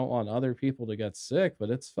to, and I don't want other people to get sick.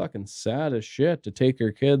 But it's fucking sad as shit to take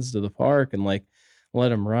your kids to the park and like let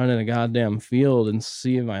them run in a goddamn field and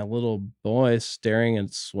see my little boy staring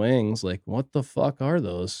at swings. Like, what the fuck are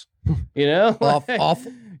those? You know,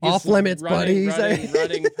 off limits, buddy.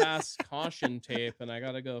 Running past caution tape, and I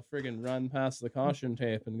gotta go friggin' run past the caution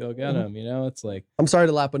tape and go get him. You know, it's like, I'm sorry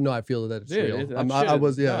to laugh, but no, I feel that it's real.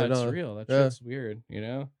 It's real. That shit's weird. You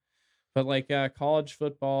know, but like college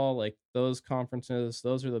football, like those conferences,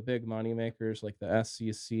 those are the big money makers. Like the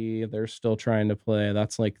SEC, they're still trying to play.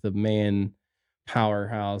 That's like the main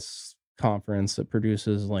powerhouse conference that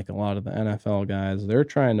produces like a lot of the NFL guys. They're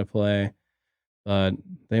trying to play. But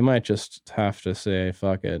they might just have to say,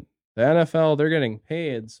 fuck it. The NFL, they're getting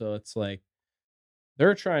paid, so it's like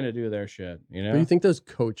they're trying to do their shit, you know? Do you think those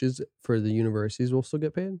coaches for the universities will still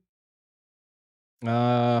get paid?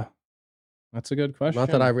 That's a good question. Not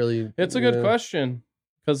that I really... It's a good question.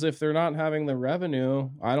 Because if they're not having the revenue,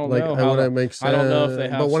 I don't know how that makes sense. I don't know if they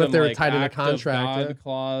have but what if they're like, tied in a contract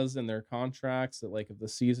clause in their contracts that like if the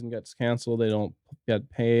season gets canceled, they don't get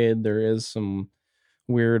paid. There is some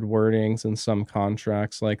weird wordings in some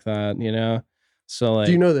contracts like that, you know. So like,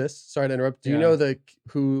 do you know this? Sorry to interrupt. Do you know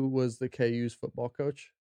who was the KU's football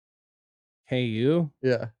coach? KU?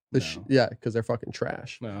 Yeah. Yeah, because they're fucking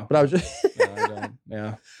trash. No. But I was just no, I don't.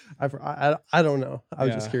 Yeah. I don't know. I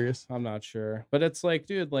was just curious. I'm not sure. But it's like,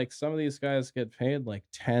 dude, like some of these guys get paid like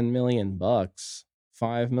 $10 million,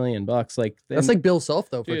 $5 million. Like that's like Bill Self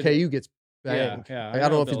though, for KU gets banged. Yeah. Like, I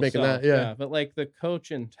don't know if he's making that. Yeah. But like the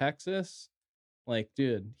coach in Texas, like,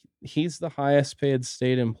 dude, he's the highest paid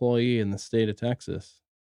state employee in the state of Texas.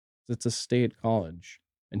 It's a state college.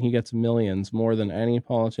 And he gets millions more than any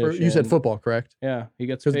politician. You said football, correct? Yeah, he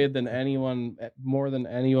gets paid more than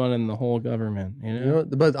anyone in the whole government. You know?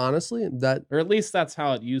 But honestly, or at least that's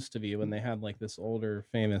how it used to be when they had like this older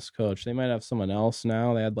famous coach. They might have someone else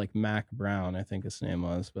now. They had like Mac Brown, I think his name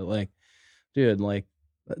was. But like, dude, like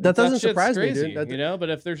that doesn't surprise me, dude. You know, but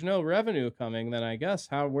if there's no revenue coming, then I guess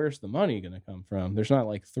where's the money going to come from? There's not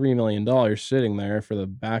like $3 million sitting there for the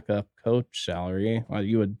backup coach salary. Well,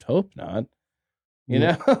 you would hope not. You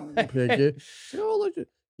know?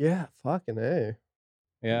 Yeah, fucking A.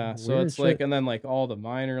 Yeah, so it's shit. Like, and then like all the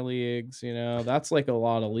minor leagues, you know, that's like a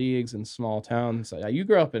lot of leagues in small towns. You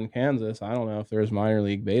grew up in Kansas. I don't know if there's minor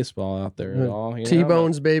league baseball out there at all.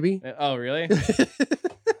 T-Bones, baby. Oh, really?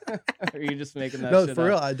 Are you just making that? No, shit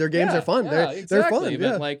for up? real. Their games are fun. Yeah, they're fun.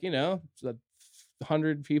 But like, you know,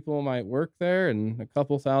 100 people might work there, and a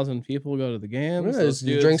couple thousand people go to the games. Yeah, just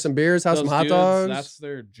drink some beers, have some hot dogs. That's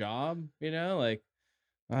their job, you know, like.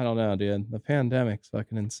 I don't know, dude. The pandemic's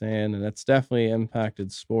fucking insane, and it's definitely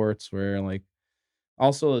impacted sports where, like,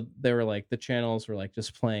 also they were like, the channels were like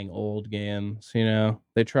just playing old games, you know?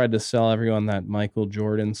 They tried to sell everyone that Michael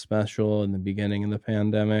Jordan special in the beginning of the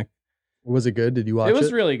pandemic. Was it good? Did you watch it? It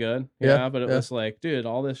was really good. Yeah, but it was like, dude,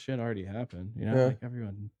 all this shit already happened, you know? Like,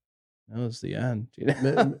 everyone knows the end, you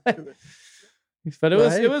know? But it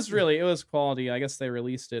was quality. I guess they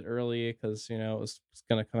released it early because, you know, it was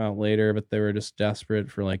going to come out later, but they were just desperate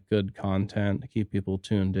for like good content to keep people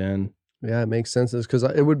tuned in. Yeah, it makes sense. Because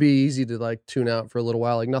it would be easy to like tune out for a little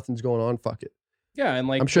while. Like nothing's going on. Fuck it. Yeah. And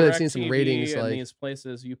like, I'm sure they've seen some ratings. Like these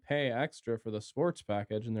places, you pay extra for the sports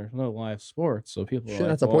package and there's no live sports. So people shit,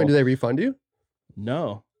 that's the point. Do they refund you?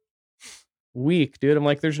 No. Weak, dude. I'm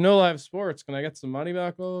like, there's no live sports. Can I get some money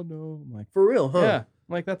back? Oh, no. I'm like, for real, huh? Yeah.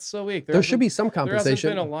 Like, that's so weak. There should be some compensation. There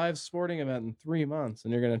hasn't been a live sporting event in 3 months,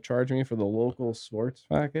 and you're going to charge me for the local sports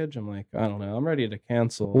package? I'm like, I don't know. I'm ready to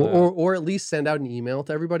cancel. Or at least send out an email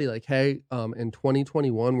to everybody like, hey, in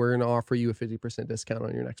 2021, we're going to offer you a 50% discount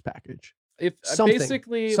on your next package.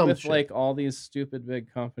 Basically, with like all these stupid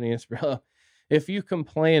big companies, bro, if you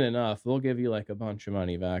complain enough, they'll give you like a bunch of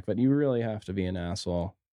money back, but you really have to be an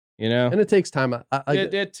asshole. You know, and it takes time.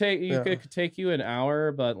 It could take you an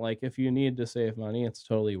hour, but like if you need to save money, it's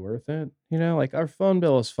totally worth it. You know, like our phone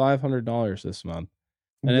bill is $500 this month,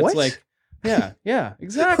 and it's like, yeah,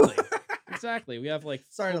 exactly, exactly. We have like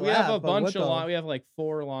we have a bunch of we have like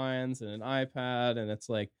 4 lines and an iPad, and it's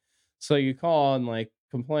like, so you call and like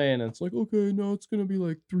complain, and it's like, okay, no, it's gonna be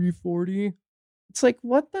like $340. It's like,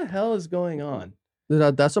 what the hell is going on?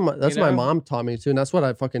 That's what my mom taught me too, and that's what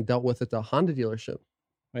I fucking dealt with at the Honda dealership.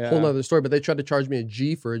 Yeah. Whole nother story, but they tried to charge me a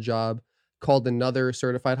G for a job, called another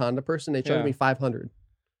certified Honda person. They charged me $500.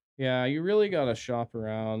 Yeah, you really gotta shop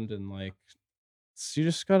around and like, you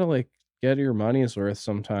just gotta like get your money's worth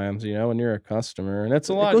sometimes, you know, when you're a customer. And it's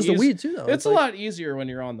a lot It goes to weed too, though. It's a lot easier when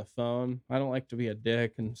you're on the phone. I don't like to be a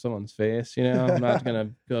dick in someone's face, you know. I'm not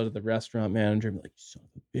gonna go to the restaurant manager and be like, son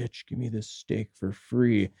of a bitch, give me this steak for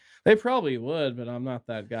free. They probably would, but I'm not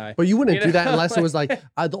that guy. But you wouldn't do that unless it was like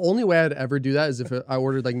the only way I'd ever do that is if I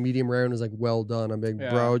ordered like medium rare and it was like well done. I'm like,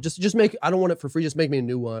 bro, just make. I don't want it for free. Just make me a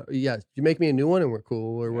new one. Yeah, you make me a new one and we're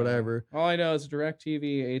cool or whatever. All I know is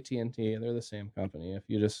DirecTV, AT&T, they're the same company. If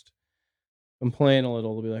you just complain a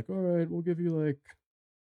little, they'll be like, all right, we'll give you like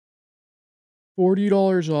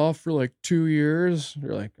 $40 off for like 2 years.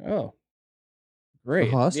 You're like, oh,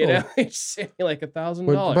 great. You know, you save me like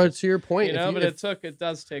 $1,000. But to your point, you know, it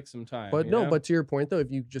does take some time. But no, but to your point though,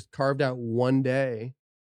 if you just carved out one day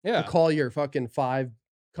to call your fucking 5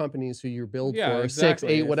 companies who you're billed for, exactly.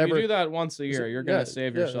 6, 8, whatever. If you do that once a year, you're gonna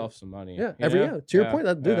save yourself some money. Yeah, every year. To your point,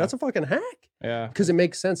 dude, that's a fucking hack. Yeah, because it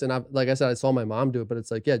makes sense. And like I said, I saw my mom do it, but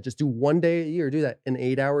it's like, just do one day a year. Do that, an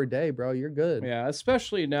 8-hour day, bro. You're good. Yeah,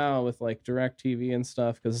 especially now with like DirecTV and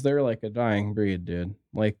stuff, because they're like a dying breed, dude.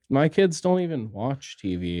 Like my kids don't even watch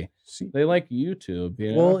TV. They like YouTube.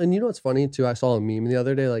 You know? Well, and you know what's funny too? I saw a meme the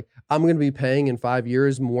other day. Like, I'm gonna be paying in 5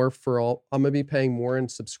 years more I'm gonna be paying more in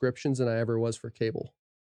subscriptions than I ever was for cable.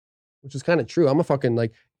 Which is kind of true. I'm a fucking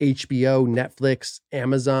like HBO, Netflix,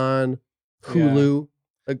 Amazon, Hulu.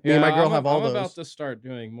 Like me and my girl have all those. I'm about to start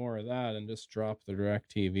doing more of that and just drop the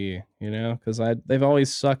DirecTV, you know, because they've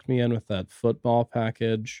always sucked me in with that football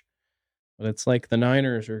package. But it's like the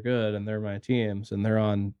Niners are good and they're my teams and they're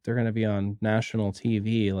going to be on national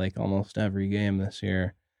TV like almost every game this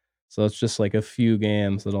year. So it's just like a few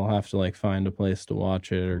games that I'll have to like find a place to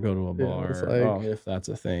watch it or go to a bar, if that's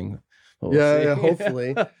a thing. We'll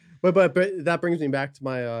hopefully. But that brings me back to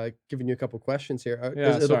my giving you a couple questions here.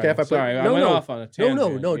 Is it okay if I put? I went off on a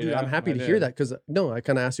tangent. No, dude. I'm happy to hear that because I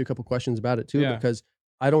kind of asked you a couple questions about it too because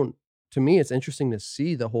to me it's interesting to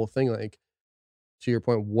see the whole thing. Like to your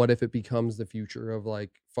point, what if it becomes the future of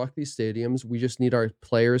like fuck these stadiums? We just need our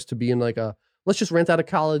players to be in like let's just rent out a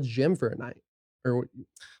college gym for a night. Or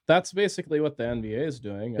that's basically what the NBA is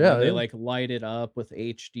doing. They like light it up with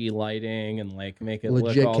HD lighting and like make it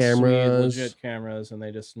legit look all cameras. Sweet, legit cameras, and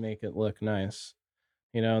they just make it look nice.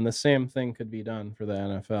 You know, and the same thing could be done for the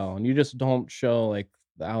NFL. And you just don't show like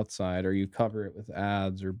the outside, or you cover it with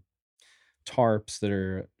ads or tarps that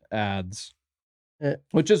are ads,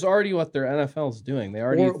 which is already what their NFL's doing.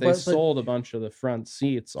 They sold a bunch of the front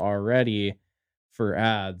seats already for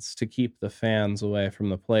ads to keep the fans away from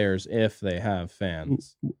the players if they have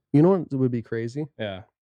fans. You know what would be crazy? Yeah.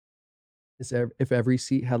 Is if every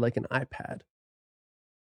seat had like an iPad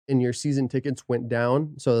and your season tickets went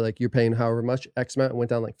down. So like you're paying however much, X amount, went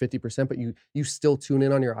down like 50%, but you still tune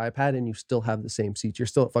in on your iPad and you still have the same seats. You're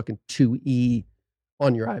still at fucking 2E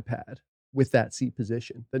on your iPad with that seat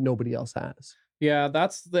position that nobody else has. Yeah, the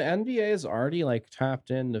NBA is already like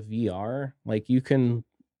tapped into VR. Like you can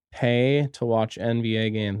pay to watch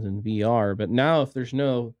NBA games in VR, but now if there's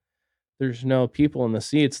no people in the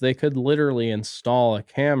seats, they could literally install a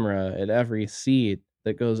camera at every seat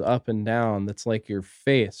that goes up and down that's like your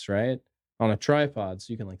face, right? On a tripod,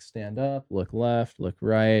 so you can like stand up, look left, look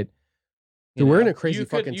right. Dude, we're in a crazy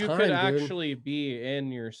fucking time, You could actually be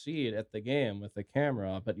in your seat at the game with the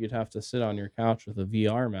camera, but you'd have to sit on your couch with a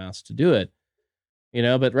VR mask to do it. You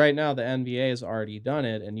know, but right now the NBA has already done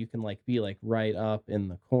it, and you can like be like right up in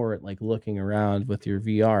the court, like looking around with your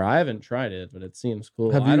VR. I haven't tried it, but it seems cool.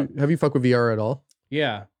 Have you fucked with VR at all?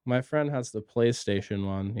 Yeah, my friend has the PlayStation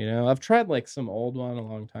one. You know, I've tried like some old one a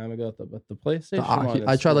long time ago, but the PlayStation one.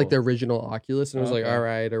 I tried like the original Oculus, and it was like all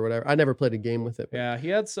right or whatever. I never played a game with it. Yeah, he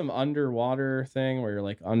had some underwater thing where you're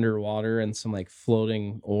like underwater and some like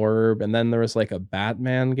floating orb, and then there was like a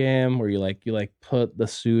Batman game where you like put the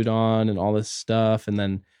suit on and all this stuff, and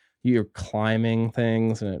then you're climbing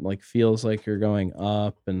things, and it like feels like you're going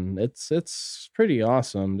up, and it's pretty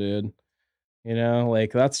awesome, dude. You know,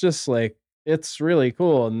 like that's just like. It's really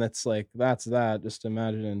cool, and that's that. Just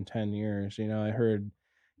imagine in 10 years, you know, I heard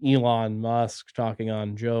Elon Musk talking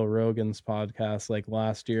on Joe Rogan's podcast like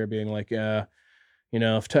last year, being like, yeah, you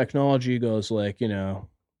know, if technology goes like, you know,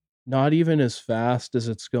 not even as fast as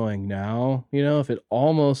it's going now, you know, if it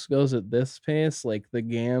almost goes at this pace, like the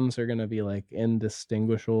games are going to be like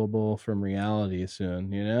indistinguishable from reality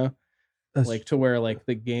soon, you know? Like to where like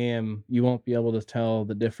the game, you won't be able to tell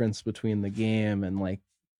the difference between the game and like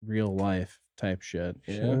real life type shit.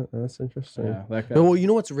 Yeah, that's interesting. Yeah, that guy. Well, you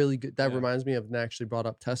know what's really good? That Yeah. reminds me of, actually brought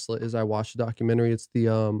up Tesla, is I watched a documentary. It's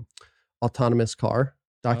the autonomous car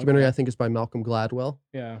documentary. Okay. I think it's by Malcolm Gladwell.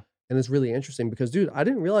 Yeah. And it's really interesting because, dude, I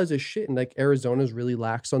didn't realize this shit. And like Arizona's really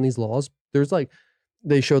lax on these laws. There's like,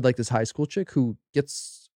 they showed like this high school chick who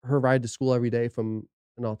gets her ride to school every day from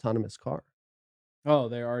an autonomous car. Oh,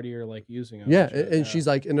 they already are like using it. Yeah. And she's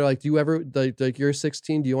like, and they're like, do you ever like you're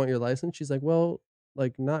 16, do you want your license? She's like, well,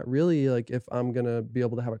 like not really. Like if I'm gonna be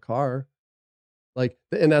able to have a car. Like,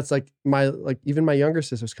 and that's like even my younger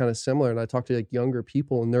sister's kind of similar. And I talked to like younger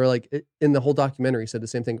people and they're like, in the whole documentary said the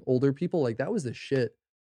same thing. Older people, like that was the shit.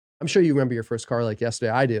 I'm sure you remember your first car like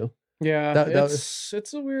yesterday. I do. Yeah,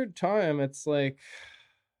 it's a weird time. It's like,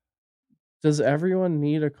 does everyone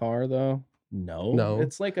need a car though? No.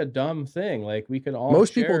 It's like a dumb thing. Like we could all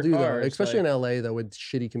most people do cars, though, especially in LA though, with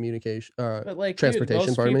shitty communication, but like transportation.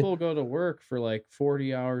 Dude, most people go to work for like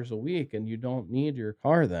 40 hours a week, and you don't need your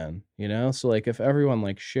car then, you know. So like if everyone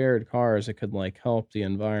like shared cars, it could like help the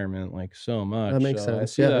environment like so much. That makes sense. I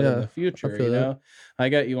see that in the future. You know, I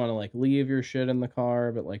get you want to like leave your shit in the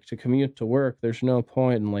car, but like to commute to work, there's no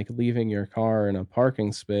point in like leaving your car in a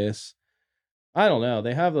parking space. I don't know.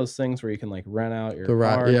 They have those things where you can like rent out your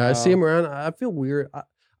car. Yeah, I see them around. I feel weird.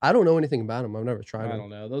 I don't know anything about them. I've never tried them. I don't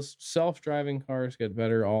know. Those self-driving cars get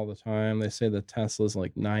better all the time. They say the Tesla's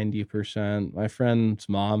like 90%. My friend's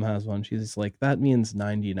mom has one. She's like, that means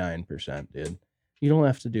 99%, dude. You don't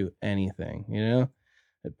have to do anything, you know?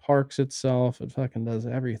 It parks itself. It fucking does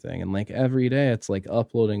everything. And like every day it's like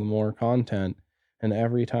uploading more content. And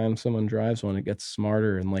every time someone drives one, it gets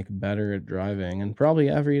smarter and like better at driving. And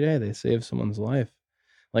probably every day they save someone's life.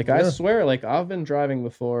 Like I swear, like I've been driving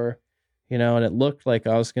before, you know, and it looked like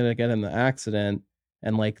I was gonna get in the accident,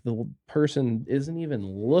 and like the person isn't even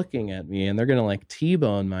looking at me, and they're gonna like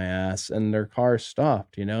T-bone my ass, and their car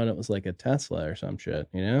stopped, you know, and it was like a Tesla or some shit,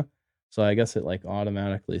 you know. So I guess it like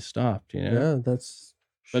automatically stopped, you know. Yeah, that's.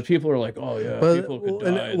 But people are like, oh yeah, people could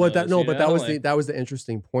die. That was the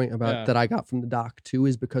interesting point about that I got from the doc too,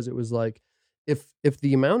 is because it was like, if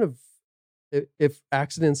the amount of if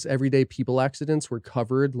accidents, everyday people accidents were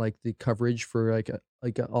covered, like the coverage for like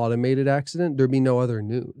an automated accident, there'd be no other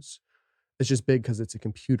news. It's just big because it's a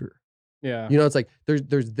computer. Yeah, you know, it's like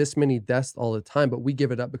there's this many deaths all the time, but we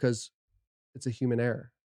give it up because it's a human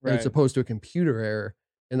error, right, as opposed to a computer error.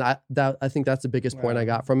 And I think that's the biggest point I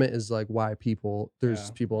got from it, is like why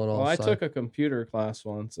there's people on all sides. I took a computer class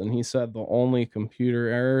once, and he said the only computer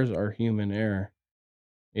errors are human error,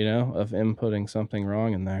 you know, of inputting something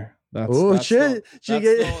wrong in there. That's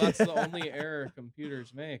the only error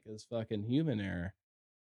computers make, is fucking human error.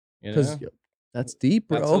 You know? That's deep,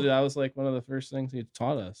 bro. That was like one of the first things he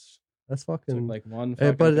taught us. That's fucking like one.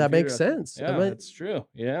 But that makes sense. Yeah, it's true.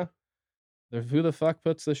 Yeah. Who the fuck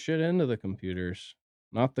puts the shit into the computers?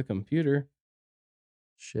 Not the computer.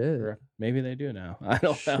 Shit. Or maybe they do now. I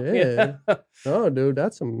don't know. Yeah. No, dude,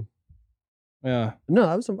 that's some. Yeah. No,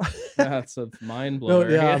 that was some. That's a mind blower.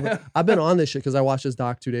 No, yeah, I've been on this shit because I watched this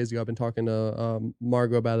doc 2 days ago. I've been talking to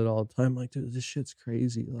Margo about it all the time. I'm like, dude, this shit's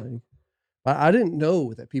crazy. Like, I didn't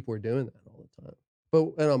know that people were doing that all the time.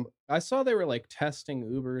 But I saw they were like testing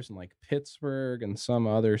Ubers in like Pittsburgh and some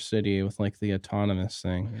other city with like the autonomous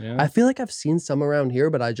thing. You know? I feel like I've seen some around here,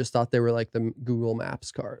 but I just thought they were like the Google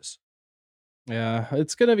Maps cars. Yeah,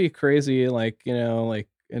 it's gonna be crazy. Like, you know, like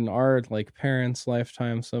in our like parents'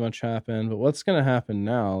 lifetime, so much happened. But what's gonna happen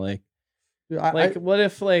now? Like, what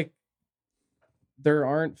if like there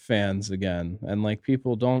aren't fans again, and like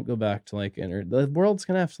people don't go back to like the world's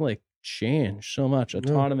gonna have to like change so much.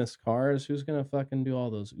 Autonomous cars, who's gonna fucking do all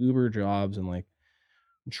those Uber jobs and like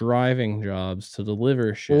driving jobs to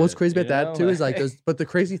deliver shit? Well, what's crazy about that too is like but the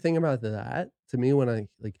crazy thing about that to me, when I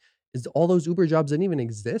like, is all those Uber jobs didn't even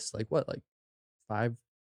exist like 5,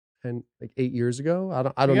 10, like 8 years ago.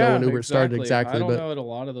 I don't know when Uber started exactly. I don't know what a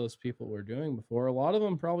lot of those people were doing before. A lot of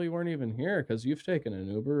them probably weren't even here, because you've taken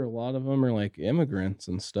an Uber. A lot of them are like immigrants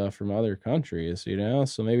and stuff from other countries, you know?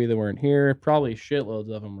 So maybe they weren't here. Probably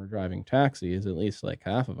shitloads of them were driving taxis, at least like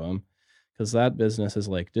half of them, because that business has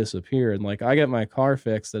like disappeared. Like I get my car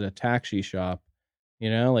fixed at a taxi shop, you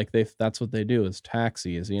know, like that's what they do, is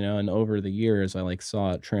taxis, you know. And over the years I like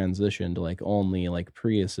saw it transition to like only like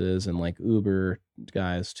Priuses and like Uber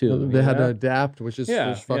guys too. They had to adapt, which is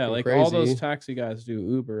fucking like crazy. All those taxi guys do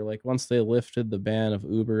Uber. Like once they lifted the ban of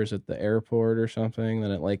Ubers at the airport or something, then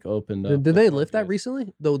it like opened up. Did they lift that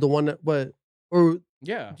recently? The one that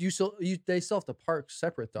yeah. They still have to park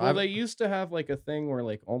separate though. Well, they used to have like a thing where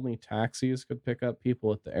like only taxis could pick up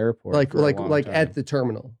people at the airport. Like at the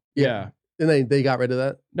terminal. Yeah. And they got rid of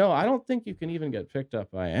that? No, I don't think you can even get picked up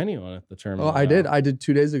by anyone at the terminal. Oh, I did. I did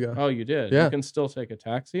 2 days ago. Oh, you did? Yeah. You can still take a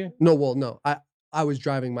taxi? No, well, no. I was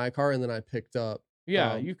driving my car and then I picked up.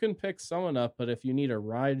 Yeah, you can pick someone up, but if you need a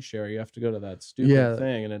ride share, you have to go to that stupid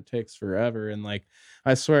thing, and it takes forever. And like,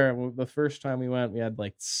 I swear, the first time we went, we had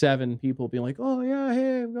like 7 people being like, "Oh yeah,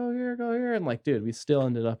 hey, go here," and like, dude, we still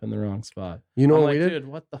ended up in the wrong spot. You know I'm what like, we did? Dude,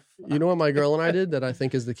 what the fuck? You know what my girl and I did that I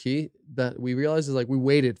think is the key that we realized is like we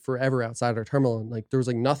waited forever outside our terminal and like there was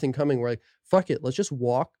like nothing coming. We're like, fuck it, let's just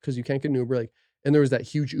walk because you can't get an Uber. Like, and there was that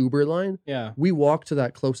huge Uber line. Yeah. We walked to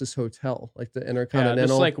that closest hotel, like the Intercontinental. Yeah,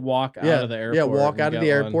 just like walk out of the airport. Yeah, walk out of the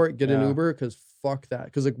airport, get an Yeah. Uber, because fuck that.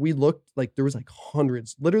 Because like we looked like there was like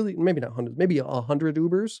hundreds, literally, maybe not hundreds, maybe 100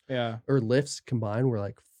 Ubers Yeah. or Lyfts combined. We're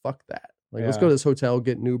like, fuck that. Like, let's Yeah. go to this hotel,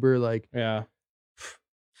 get an Uber. Like, Yeah.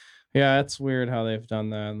 Yeah, it's weird how they've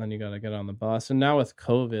done that, and then you got to get on the bus. And now with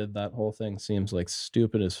COVID, that whole thing seems like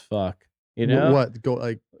stupid as fuck. You know what? Go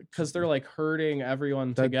like, because they're like herding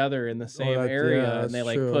everyone That- together in the same that- area, yeah, and they that's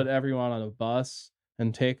like true. put everyone on a bus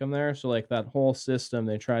and take them there. So like that whole system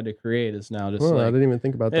they tried to create is now just oh, I like didn't even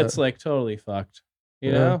think about that. it's like totally fucked.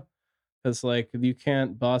 You Yeah. know, because like you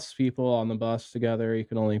can't bus people on the bus together. You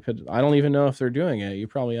can only put. I don't even know if they're doing it. You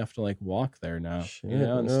probably have to like walk there now. Shit, You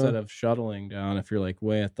know, yeah. instead of shuttling down if you're like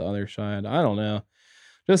way at the other side. I don't know.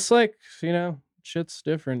 Just like shit's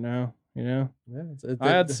different now. You know. Yeah, I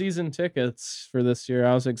had season tickets for this year.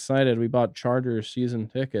 I was excited. We bought Chargers season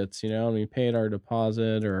tickets, and we paid our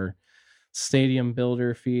deposit or stadium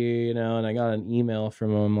builder fee, and I got an email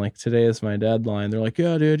from them like, today is my deadline. They're like,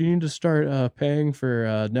 yeah, dude, you need to start paying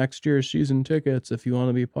for next year's season tickets if you want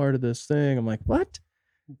to be part of this thing. I'm like, what?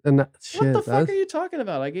 and What the fuck are you talking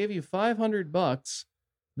about? I gave you $500.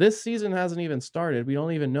 This season hasn't even started. We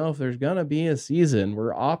don't even know if there's gonna be a season.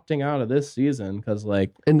 We're opting out of this season because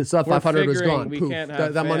like and it's not we're 500 was figuring gone. we Poof. can't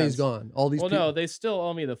have That money's fans. gone. All these well, people. no, they still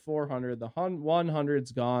owe me the 400. The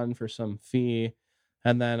 100's gone for some fee,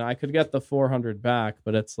 and then I could get the 400 back.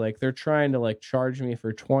 But it's like they're trying to like charge me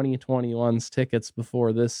for 2021's tickets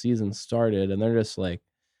before this season started, and they're just like,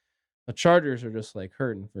 the Chargers are just like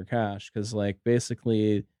hurting for cash because like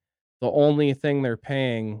basically the only thing they're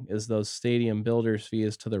paying is those stadium builders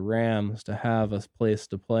fees to the Rams to have a place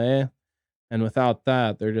to play, and without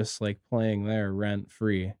that, they're just like playing there rent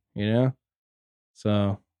free,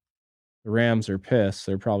 So the Rams are pissed.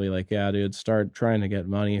 They're probably like, yeah, dude, start trying to get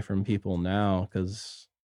money from people now because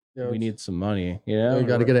we need some money. You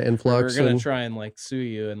got to get an We're influx. gonna and- try and like sue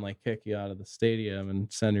you and like kick you out of the stadium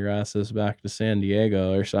and send your asses back to San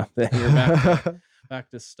Diego or something. You're back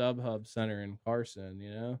to StubHub Center in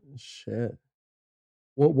Carson. Shit.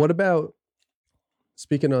 What about,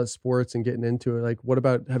 speaking of sports and getting into it, like what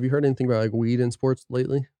about, have you heard anything about like weed in sports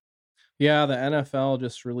lately? Yeah, the NFL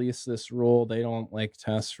just released this rule. They don't like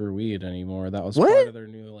test for weed anymore. That was What? part of their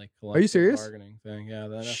new like collective serious? bargaining thing. Yeah,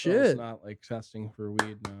 the NFL is Shit. not like testing for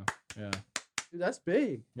weed now. Yeah. Dude, that's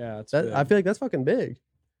big. Yeah, it's That, big. I feel like that's fucking big.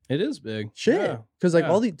 It is big. Shit. Yeah. Because like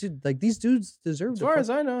Yeah. all these, dude, like these dudes deserve As to far fuck- as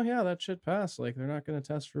I know, yeah, that shit passed. Like they're not gonna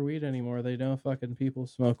test for weed anymore. They know fucking people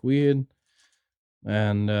smoke weed,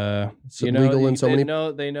 and It's illegal in so they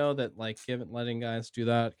many. know that like letting guys do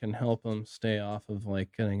that can help them stay off of like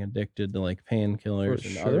getting addicted to like painkillers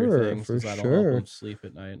and other sure, things. for 'Cause that'll sure. help them sleep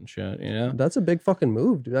at night and shit. That's a big fucking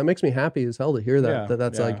move, dude. That makes me happy as hell to hear that. Yeah,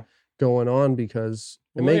 That's yeah. like going on because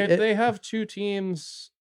Well, they have 2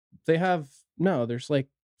 teams. There's like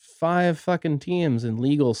 5 fucking teams in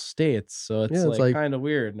legal states, so it's Yeah, it's like like- kind of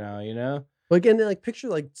weird now. But again, like picture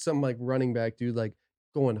like some like running back dude like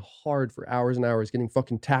going hard for hours and hours, getting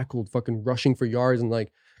fucking tackled, fucking rushing for yards, and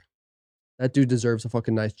like that dude deserves a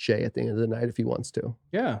fucking nice J at the end of the night if he wants to.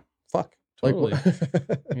 Yeah, Fuck. totally.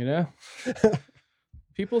 Like,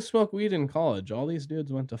 People smoke weed in college. All these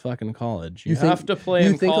dudes went to fucking college. You You think- have to play you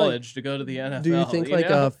in think, like- college to go to the NFL. do you think you like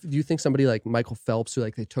know? do you think somebody like Michael Phelps who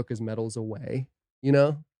like they took his medals away? You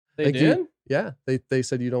know? They like, did? Yeah. They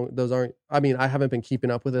said you don't, those aren't, I mean, I haven't been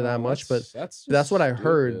keeping up with it that much, but that's what I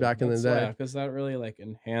heard back in the day. because that really like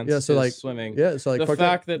enhanced Yeah, so, his like, swimming. yeah. So like the fuck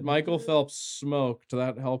fact that Michael Phelps smoked,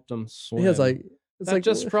 that helped him swim. yeah, it's that like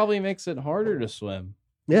just probably makes it harder to swim.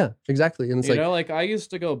 yeah, exactly. And it's You like, know, like I used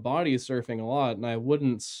to go body surfing a lot, and I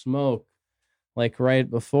wouldn't smoke like right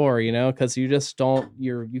before, because you just don't.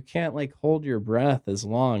 You can't like hold your breath as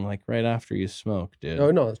long like right after you smoke, dude.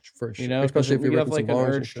 oh no, it's for sure. especially Especially if you you're have ripping like some an bongs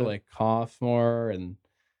and urge to shit. like cough more, and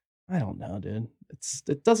I don't know, dude.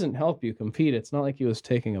 It doesn't help you compete. It's not like he was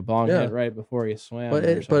taking a bong Yeah. hit right before he swam. But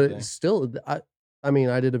or something. it's still, I mean,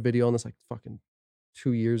 I did a video on this like fucking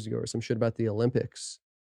 2 years ago or some shit about the Olympics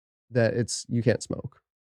that you can't smoke,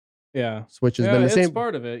 yeah. which has Yeah, been the it's same.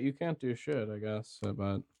 part of it. You can't do shit, I guess.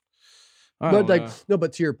 But But like, no,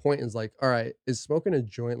 but to your point is like, all right, is smoking a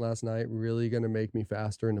joint last night really gonna make me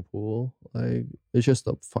faster in the pool? Like, it's just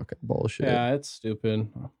a fucking bullshit. Yeah, it's stupid.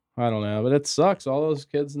 I don't know, but it sucks. All those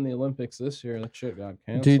kids in the Olympics this year, that shit got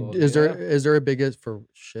canceled. Dude, is there a biggest for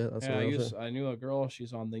shit? That's I knew a girl.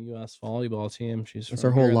 She's on the U.S. volleyball team. That's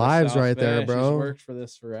her whole lives right there, bro. She's worked for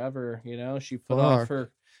this forever. You know, she put off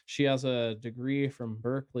her. She has a degree from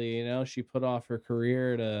Berkeley. You know, she put off her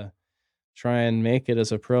career to try and make it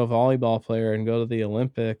as a pro volleyball player and go to the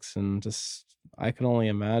Olympics. And just, I can only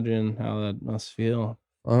imagine how that must feel.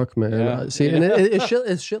 Fuck, man. Yeah. See, and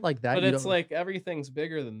it's shit like that. But it's like everything's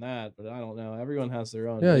bigger than that. But I don't know. Everyone has their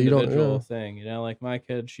own individual thing. You know, like my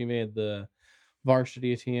kid, she made the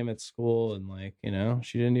varsity team at school, and like, you know,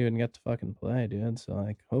 she didn't even get to fucking play, dude. So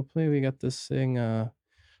like, hopefully we get this thing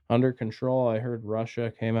under control. I heard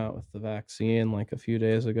Russia came out with the vaccine like a few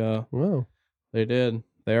days ago. Wow. They did.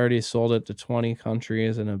 They already sold it to 20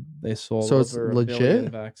 countries, and they sold so it's over legit? 1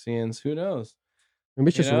 billion vaccines. Who knows? Maybe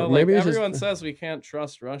it's just, maybe everyone says we can't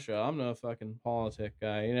trust Russia. I'm no fucking politic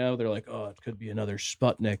guy. You know, they're like, oh, it could be another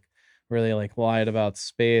Sputnik, where they like lied about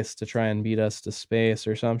space to try and beat us to space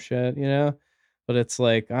or some shit, you know? But it's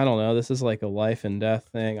like, I don't know. This is like a life and death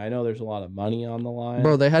thing. I know there's a lot of money on the line.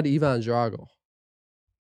 Bro, they had Ivan Drago.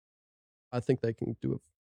 I think they can do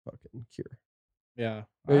a fucking cure. Yeah.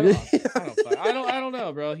 I don't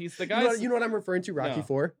know, bro. He's the guy. You know what I'm referring to? Rocky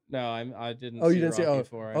 4? No, I didn't. Oh, you didn't see Rocky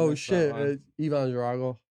 4. Oh shit. Ivan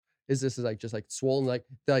Drago. Is like just like swollen,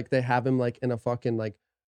 like they have him like in a fucking like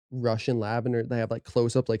Russian lab, and they have like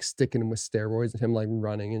close up like sticking him with steroids and him like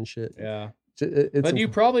running and shit. Yeah. But you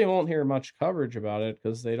probably won't hear much coverage about it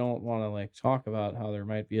because they don't want to like talk about how there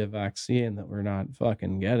might be a vaccine that we're not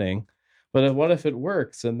fucking getting. But what if it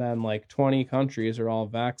works and then like 20 countries are all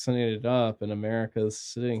vaccinated up and America's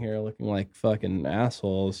sitting here looking like fucking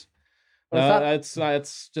assholes?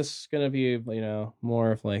 It's just gonna be, you know,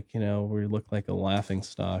 more of like, you know, we look like a laughing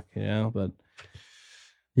stock, you know. But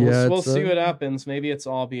we'll see what happens. Maybe it's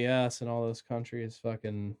all BS and all those countries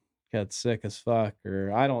fucking get sick as fuck,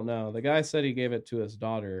 or I don't know. The guy said he gave it to his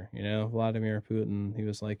daughter, you know, Vladimir Putin. He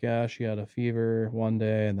was like, yeah, she had a fever one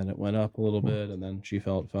day and then it went up a little bit and then she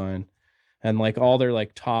felt fine. And like all their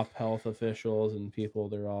like top health officials and people,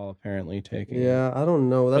 they're all apparently taking it. Yeah, I don't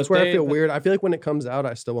know. That's where I feel weird. I feel like when it comes out,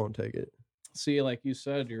 I still won't take it. See, like you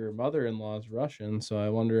said, your mother-in-law is Russian, so I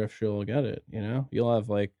wonder if she'll get it, you know? You'll have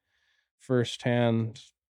like firsthand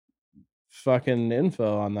fucking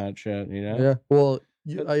info on that shit, you know? Yeah. Well,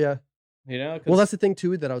 yeah. You know, well, that's the thing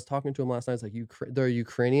too that I was talking to him last night. It's like they're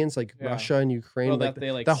Ukrainians, like Russia and Ukraine, like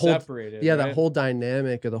they like that whole separated. Yeah, right? that whole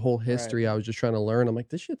dynamic of the whole history. Right. I was just trying to learn. I'm like,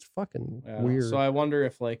 this shit's fucking weird. So I wonder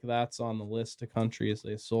if like that's on the list of countries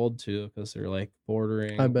they sold to because they're like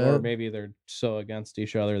bordering, I bet. Or maybe they're so against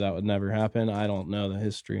each other that would never happen. I don't know the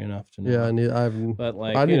history enough to know. Yeah, but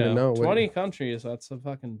like I didn't even know 20 countries. That's a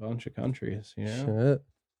fucking bunch of countries. You know. Shit.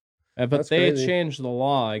 But that's they changed the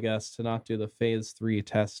law, I guess, to not do the phase 3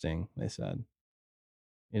 testing. They said.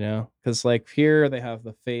 You know, because like here they have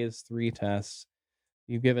the phase 3 tests.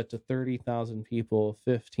 You give it to 30,000 people,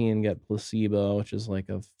 15 get placebo, which is like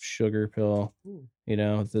a sugar pill, you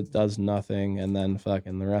know, that does nothing. And then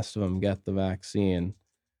fucking the rest of them get the vaccine,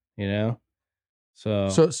 you know?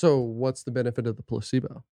 So what's the benefit of the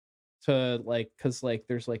placebo? To like, because like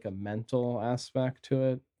there's like a mental aspect to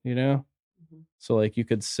it, you know? So like you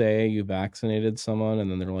could say you vaccinated someone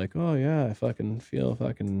and then they're like, oh yeah, I fucking feel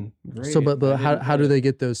fucking great. So but how do they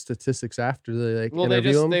get those statistics after they like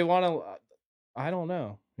interview them? They want to, I don't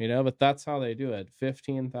know, you know, but that's how they do it.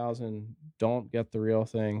 15,000 don't get the real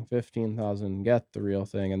thing, 15,000 get the real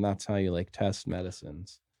thing, and that's how you like test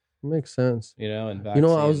medicines. Makes sense. You know, and vaccines. You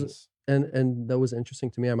know, I was and that was interesting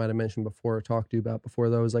to me. I might have mentioned before or talked to you about before.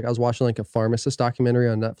 That was like I was watching like a pharmacist documentary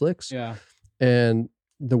on Netflix. Yeah. And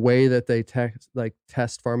the way that they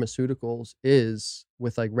test pharmaceuticals is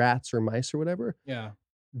with like rats or mice or whatever. Yeah.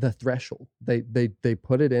 The threshold. They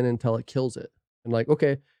put it in until it kills it. And like,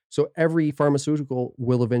 okay, so every pharmaceutical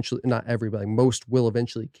will eventually, not every, but like most will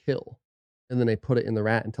eventually kill. And then they put it in the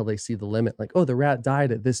rat until they see the limit. Like, oh, the rat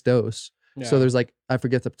died at this dose. Yeah. So there's like, I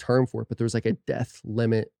forget the term for it, but there's like a death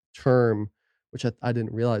limit term, which I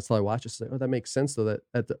didn't realize till I watched it. It's like, oh, that makes sense though,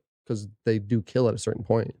 because they do kill at a certain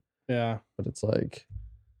point. Yeah. But it's like,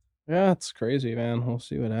 yeah, it's crazy, man. We'll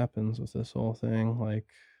see what happens with this whole thing. Like,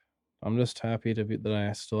 I'm just happy that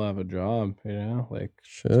I still have a job, you know? Like,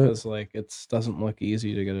 because like it doesn't look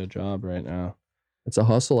easy to get a job right now. It's a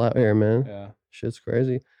hustle out here, man. Yeah. Shit's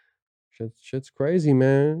crazy. Shit's crazy,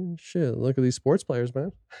 man. Shit, look at these sports players,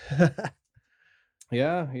 man.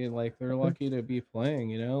 Yeah, like they're lucky to be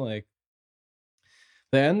playing, you know? Like,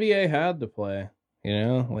 the NBA had to play. You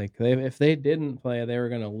know, like if they didn't play, they were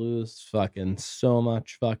gonna lose fucking so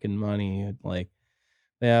much fucking money. Like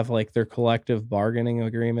they have like their collective bargaining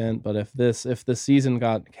agreement, but if the season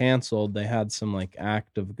got canceled, they had some like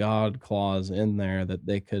act of God clause in there that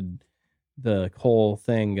the whole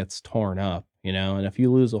thing gets torn up, you know? And if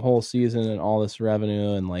you lose a whole season and all this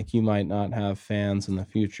revenue and like you might not have fans in the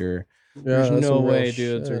future, there's no way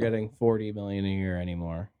dudes are getting 40 million a year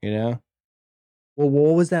anymore, you know? Well,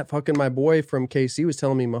 what was that fucking my boy from KC was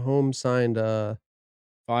telling me Mahomes signed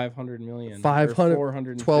 500 million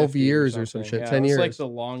 500 12 years or some shit, 10 years. It's like the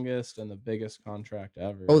longest and the biggest contract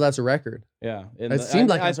ever. Oh, that's a record. Yeah. It seemed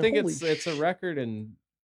like I think it's a record in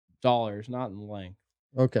dollars, not in length.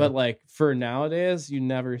 Okay. But like for nowadays, you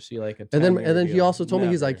never see like a 10 and then he also told me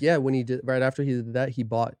he's Never. like, yeah, when he did right after he did that, he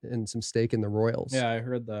bought in some stake in the Royals. Yeah, I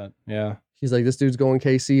heard that. Yeah. He's like, this dude's going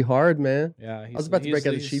KC hard, man. Yeah. I was about to break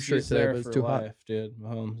out the Chiefs shirt today, but it's too hot. Dude,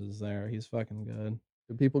 Mahomes is there. He's fucking good.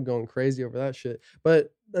 The people going crazy over that shit.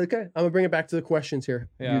 But okay, I'm gonna bring it back to the questions here.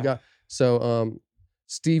 Yeah. You got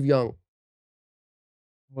Steve Young.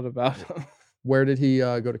 What about him? Where did he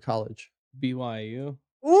go to college? BYU.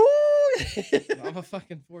 Ooh. I'm a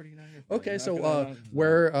fucking 49er. Okay, so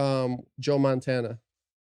where Joe Montana?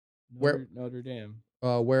 Notre Dame.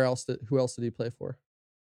 Who else did he play for?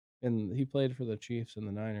 And he played for the Chiefs and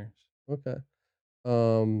the Niners. Okay.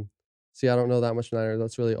 See, I don't know that much Niners.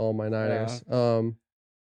 That's really all my Niners. Yeah.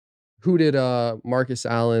 Who did Marcus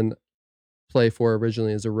Allen play for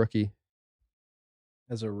originally as a rookie?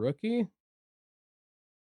 As a rookie?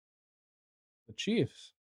 The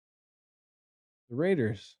Chiefs. The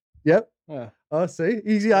Raiders. Yep. Yeah. Oh, see?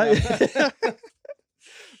 Easy. Yeah.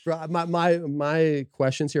 Bro, my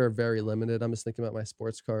questions here are very limited. I'm just thinking about my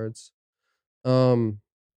sports cards.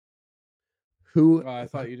 Who? Oh, I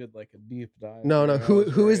thought you did like a deep dive. No.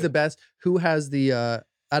 Who is the best? Who has the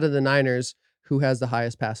out of the Niners? Who has the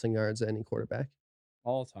highest passing yards of any quarterback?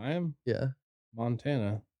 All time? Yeah.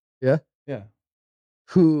 Montana. Yeah. Yeah.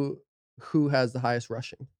 Who has the highest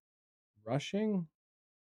rushing? Rushing?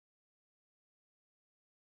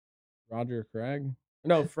 Roger Craig?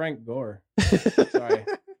 No, Frank Gore. Sorry.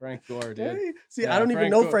 Frank Gore, dude. Hey, see, Yeah, I don't even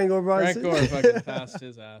know Frank Gore. Frank Gore fucking passed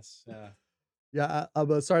his ass. Yeah. Yeah,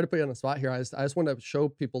 I'm sorry to put you on the spot here. I just want to show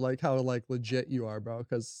people like how like legit you are, bro.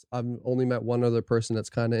 Because I've only met one other person that's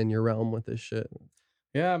kind of in your realm with this shit.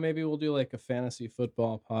 Yeah, maybe we'll do like a fantasy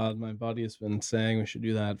football pod. My buddy's been saying we should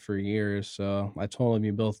do that for years. So I told him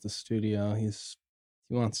you built the studio. He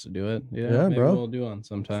wants to do it. Yeah, maybe bro. We'll do one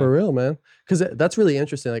sometime. For real, man. Because that's really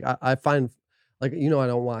interesting. Like I find, like, you know, I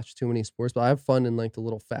don't watch too many sports, but I have fun in like the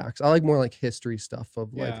little facts. I like more like history stuff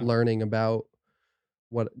of like learning about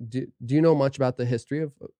what. Do you know much about the history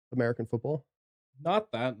of American football?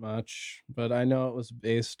 Not that much, but I know it was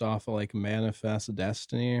based off of like Manifest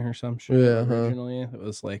Destiny or some shit originally. It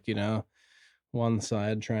was like, you know, one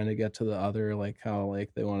side trying to get to the other, like how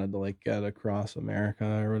like they wanted to like get across America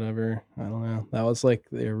or whatever. I don't know. That was like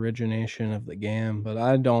the origination of the game, but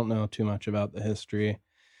I don't know too much about the history.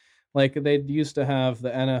 Like they used to have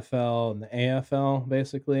the NFL and the AFL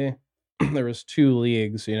basically. There was two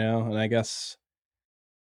leagues, you know, and I guess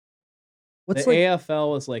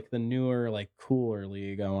AFL was like the newer, like cooler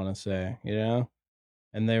league, I want to say, you know,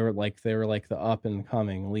 and they were like the up and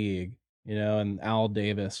coming league, you know, and Al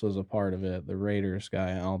Davis was a part of it, the Raiders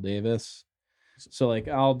guy, Al Davis. So like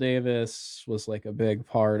Al Davis was like a big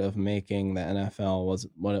part of making the NFL was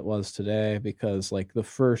what it was today, because like the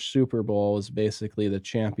first Super Bowl was basically the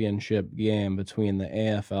championship game between the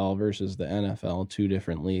AFL versus the NFL. Two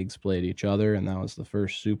different leagues played each other, and that was the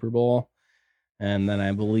first Super Bowl. And then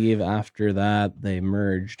I believe after that they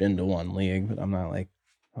merged into one league, but I'm not like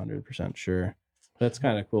 100% sure. That's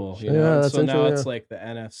kind of cool. You know? So now it's like the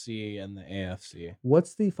NFC and the AFC.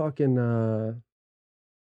 What's the fucking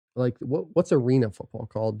like what's arena football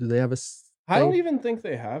called? Do they have a I don't even think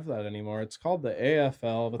they have that anymore. It's called the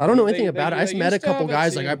AFL. But I don't know anything about it. I just met a couple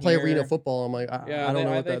guys like I play arena football. I'm like, I don't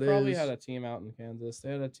know what that is. They probably had a team out in Kansas. They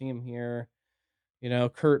had a team here. You know,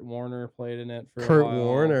 Kurt Warner played in it for a while. Kurt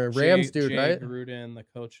Warner, Rams dude, Jay right? Gruden, the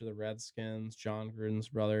coach of the Redskins, John Gruden's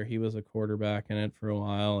brother, he was a quarterback in it for a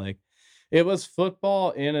while. Like, it was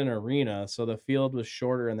football in an arena, so the field was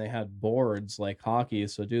shorter and they had boards like hockey,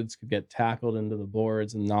 so dudes could get tackled into the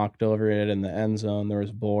boards and knocked over it. In the end zone, there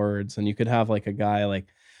was boards, and you could have like a guy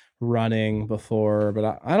like running before,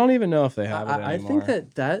 but I don't even know if they have it anymore. I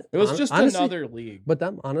think that it was just honestly, another league. But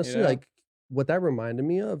that honestly, like, what that reminded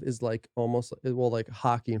me of is like almost, well, like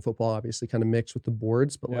hockey and football obviously kind of mixed with the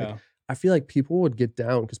boards, but like I feel like people would get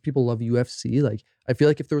down because people love UFC. Like I feel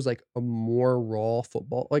like if there was like a more raw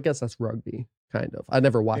football, I guess that's rugby kind of. I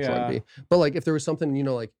never watched rugby, but like if there was something, you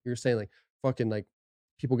know, like you're saying like fucking like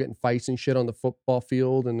people getting fights and shit on the football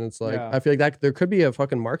field, and it's like I feel like that there could be a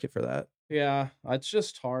fucking market for that. Yeah, it's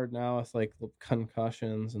just hard now with like the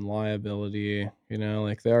concussions and liability,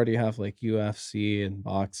 like they already have like UFC and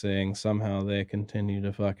boxing. Somehow they continue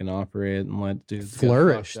to fucking operate and let dudes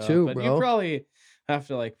flourish too, but bro. you probably have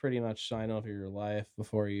to like pretty much sign over your life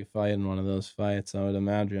before you fight in one of those fights, I would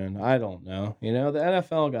imagine. I don't know. The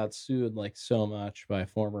NFL got sued like so much by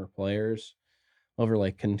former players over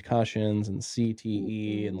like concussions and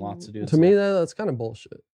CTE and lots of dudes. To me, that's kind of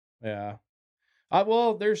bullshit. Yeah.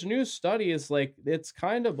 Well, there's new studies like it's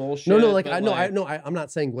kind of bullshit. No, like I'm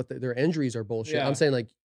not saying what their injuries are bullshit. Yeah. I'm saying like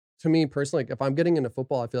to me personally, like if I'm getting into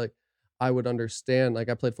football, I feel like I would understand. Like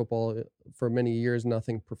I played football for many years,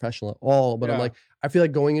 nothing professional at all. But I'm like, I feel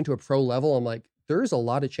like going into a pro level, I'm like, there's a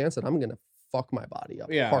lot of chance that I'm gonna fuck my body up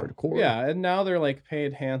hardcore. Yeah, and now they're like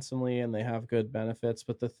paid handsomely and they have good benefits.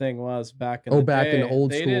 But the thing was back in the day, in the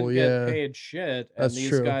old they school, didn't get paid shit, and that's these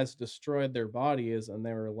true. guys destroyed their bodies and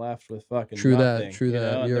they were left with fucking true nothing. True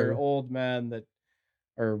that. And they're old men that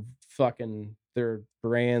are fucking their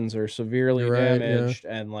brains are severely damaged,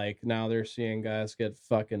 and like now they're seeing guys get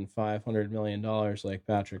fucking $500 million like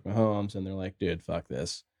Patrick Mahomes, and they're like, dude, fuck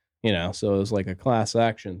this. So it was like a class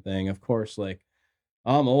action thing. Of course, like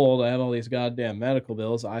I'm old. I have all these goddamn medical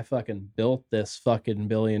bills. I fucking built this fucking $1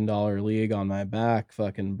 billion league on my back,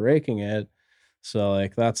 fucking breaking it. So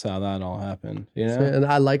like that's how that all happened, And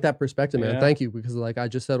I like that perspective, man. Thank you, because like I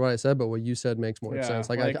just said what I said, but what you said makes more sense.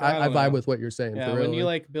 Like I vibe with what you're saying. Yeah, when you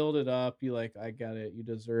like build it up, you like I get it. You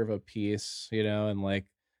deserve a piece, and like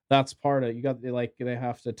that's part of you got like they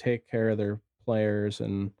have to take care of their players,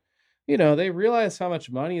 and they realize how much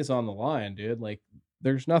money is on the line, dude. Like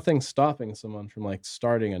there's nothing stopping someone from like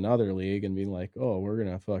starting another league and being like, oh,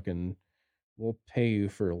 we'll pay you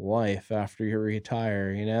for life after you retire,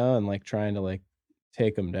 and like trying to like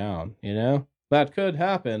take them down, that could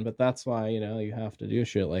happen, but that's why, you have to do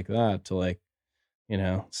shit like that to like,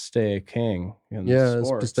 stay a king in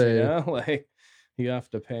sports, like you have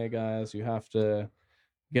to pay guys, you have to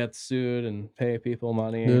get sued and pay people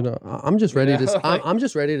money. Dude, I'm just ready to I'm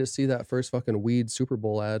just ready to see that first fucking weed Super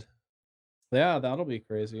Bowl ad. Yeah, that'll be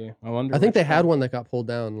crazy. I think they had one that got pulled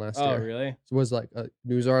down last year. Oh, really? It was like a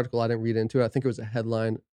news article. I didn't read into it. I think it was a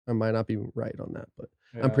headline. I might not be right on that, but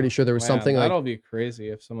I'm pretty sure there was something like that'll be crazy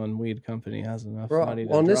if someone weed company has enough money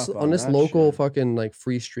to on this local shit. Fucking like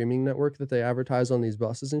free streaming network that they advertise on these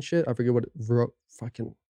buses and shit. I forget what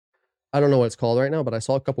I don't know what it's called right now, but I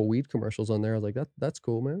saw a couple weed commercials on there. I was like, that's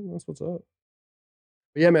cool, man. That's what's up.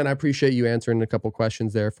 But yeah, man, I appreciate you answering a couple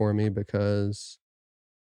questions there for me, because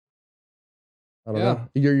I don't know.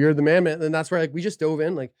 You're the man, and that's where like we just dove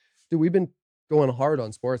in. Like, dude, we've been going hard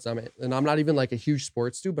on sports. And I'm not even like a huge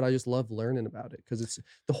sports dude, but I just love learning about it, because it's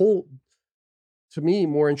the whole. To me,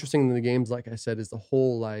 more interesting than the games, like I said, is the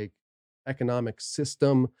whole like economic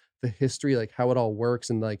system, the history, like how it all works,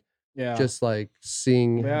 and like just like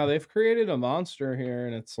seeing. Yeah, they've created a monster here,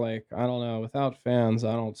 and it's like I don't know. Without fans,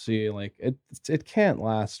 I don't see like it. It can't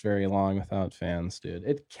last very long without fans, dude.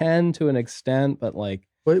 It can to an extent, but like.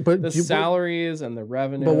 But the salaries and the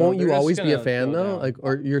revenue. But won't you always be a fan though? Like,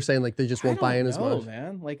 or you're saying like they just won't buy in as much?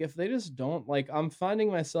 Man. Like if they just don't, like I'm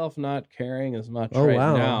finding myself not caring as much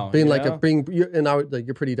now. Being like you're pretty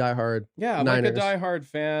diehard. Yeah, Niners. Like a diehard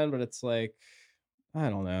fan, but it's like I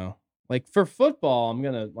don't know. Like for football, I'm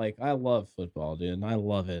gonna like I love football, dude, and I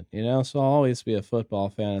love it. So I'll always be a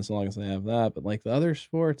football fan as long as they have that. But like the other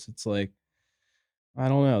sports, it's like I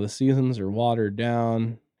don't know. The seasons are watered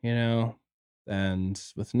down. And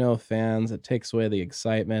with no fans, it takes away the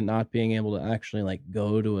excitement, not being able to actually like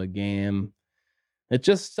go to a game. It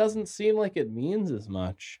just doesn't seem like it means as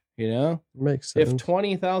much, Makes sense. If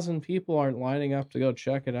 20,000 people aren't lining up to go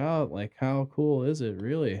check it out, like how cool is it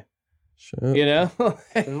really? Sure.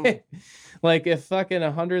 Like if fucking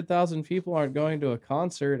 100,000 people aren't going to a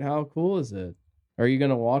concert, how cool is it? Are you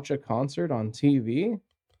going to watch a concert on TV?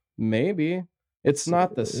 Maybe. It's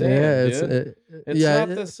not the same. Yeah, it's not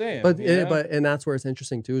the same. But and that's where it's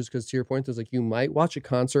interesting too, is because to your point, there's like you might watch a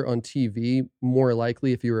concert on TV more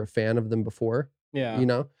likely if you were a fan of them before. Yeah.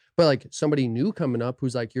 But like somebody new coming up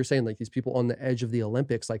who's like you're saying, like these people on the edge of the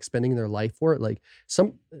Olympics, like spending their life for it. Like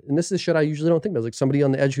and this is shit I usually don't think about. Like somebody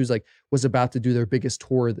on the edge who's like was about to do their biggest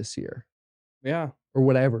tour this year. Yeah. Or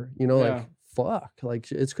whatever. Like fuck.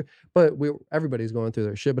 Like it's but everybody's going through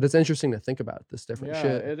their shit. But it's interesting to think about this different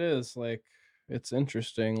shit. It is like. It's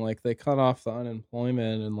interesting. Like they cut off the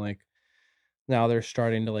unemployment and like now they're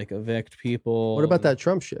starting to like evict people. What about that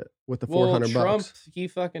Trump shit with the $400? Trump, he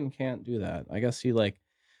fucking can't do that. I guess he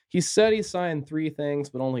said he signed 3 things,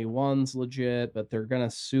 but only one's legit, but they're going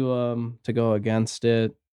to sue him to go against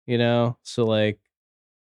it. you know? So like,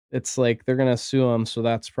 it's like they're gonna sue him, so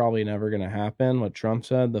that's probably never gonna happen. What Trump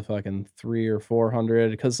said, the fucking 300 or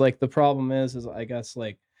 400, because like the problem is I guess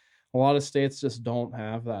like a lot of states just don't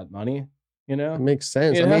have that money, you It know? makes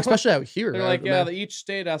sense. You I mean, know? especially out here. They're like, yeah, each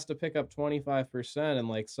state has to pick up 25%, and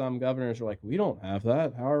like some governors are like, we don't have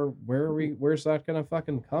that. Where's that gonna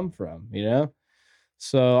fucking come from? You know?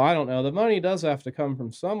 So I don't know. The money does have to come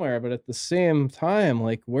from somewhere, but at the same time,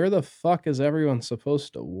 like, where the fuck is everyone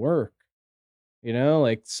supposed to work? You know,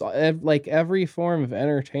 like, so, like every form of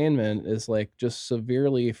entertainment is like just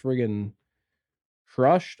severely friggin'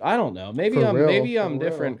 crushed. I don't know. Maybe For I'm real, maybe for I'm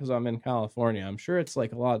different real. because I'm in California. I'm sure it's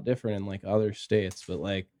like a lot different in like other states, but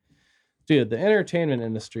like, dude, the entertainment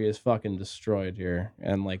industry is fucking destroyed here,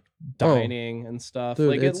 and like Oh, dining and stuff. dude,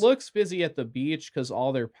 Like, it it's looks busy at the beach because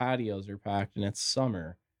all their patios are packed and it's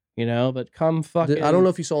summer, you know. But come I don't fucking know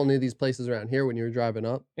if you saw any of these places around here when you were driving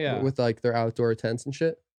up yeah, with like their outdoor tents and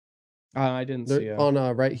shit. I didn't see They're it. on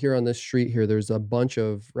right here on this street here. There's a bunch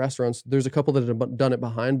of restaurants. There's a couple that have done it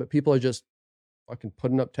behind, but people are just fucking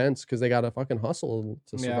putting up tents because they got to fucking hustle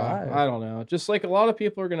to Yeah, survive. I don't know. Just like a lot of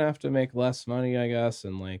people are gonna have to make less money, I guess,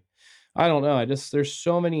 and like I don't know. I just there's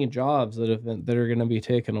so many jobs that are gonna be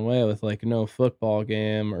taken away with like no football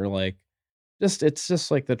game or like just it's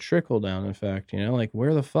just like the trickle down effect, you know? Like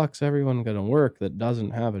where the fuck's everyone gonna work that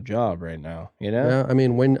doesn't have a job right now, you know? Yeah, I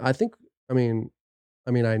mean, when I think, I mean,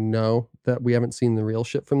 I know that we haven't seen the real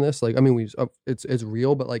shit from this. Like, I mean, it's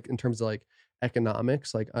real, but like in terms of like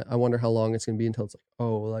economics, like I wonder how long it's gonna be until it's like,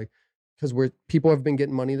 oh, like because people have been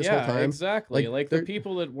getting money this whole Yeah, time. exactly. Like the they're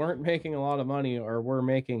people that weren't making a lot of money or were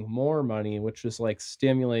making more money, which is like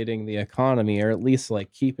stimulating the economy or at least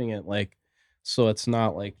like keeping it like so it's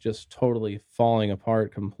not like just totally falling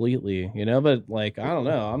apart completely, you know? But like I don't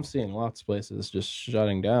know, I'm seeing lots of places just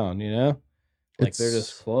shutting down, you know? Like they're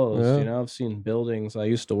just it's closed, you yeah. know? I've seen buildings I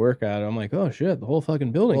used to work at. I'm like, "Oh shit, the whole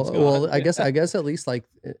fucking building's Well, gone." I guess at least like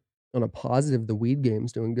on a positive, the weed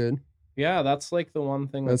game's doing good. Yeah, that's like the one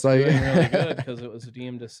thing That's that's like doing really good because it was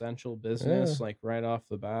deemed essential yeah, business like right off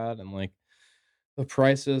the bat, and like the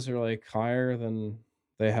prices are like higher than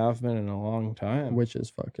they have been in a long time, which is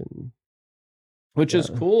fucking which is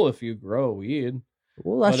yeah. cool if you grow weed,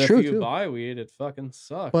 Well, but that's if true you too. buy weed, it fucking But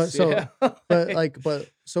sucks. so, Yeah. but like, but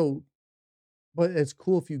so, but it's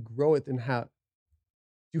cool if you grow it and have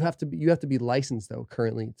you have to be licensed though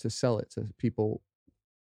currently to sell it to people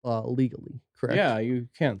legally, correct? Yeah, you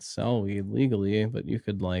can't sell weed legally, but you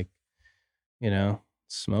could like, you know,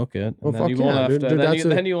 smoke it, Well, and then you fuck won't yeah, have dude. to Dude, that's a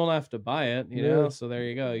then you won't have to buy it, you yeah, know? So there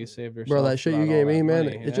you go. You saved bro. yourself That shit you about all gave me, that man.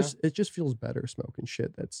 money, you know? It just feels better smoking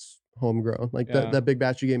shit that's homegrown. Like Yeah. that big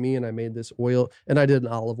batch you gave me, and I made this oil, and I did an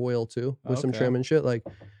olive oil too with some Okay. trim and shit. Like,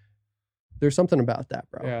 there's something about that,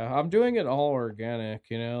 bro. Yeah, I'm doing it all organic,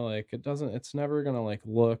 you know, like it's never gonna like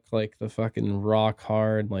look like the fucking rock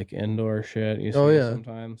hard like indoor shit you Oh see yeah,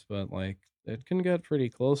 sometimes, but like it can get pretty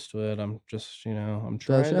close to it. I'm just, you know, I'm that's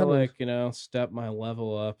trying to like, you know, step my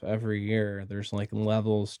level up every year. There's like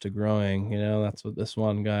levels to growing, you know, that's what this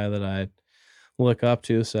one guy that I look up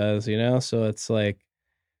to says, you know, so it's like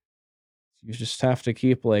you just have to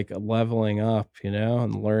keep like leveling up, you know,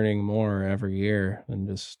 and learning more every year and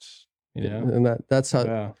just, you know, and yeah. that's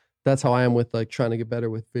how I am with like trying to get better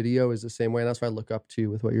with video is the same way. And that's why I look up to you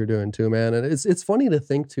with what you're doing too, man. And it's funny to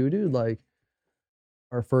think too, dude. Like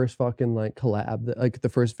our first fucking like collab, like the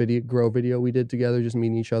first grow video we did together, just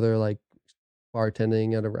meeting each other, like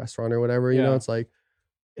bartending at a restaurant or whatever. You know, Yeah. it's like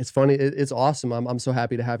it's funny. It's awesome. I'm so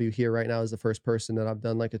happy to have you here right now as the first person that I've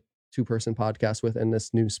done like a 2-person podcast with in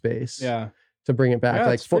this new space. Yeah. To bring it back, Yeah,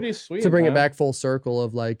 like it's pretty sweet, to bring it man. back full circle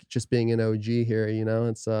of like just being an OG here. You know,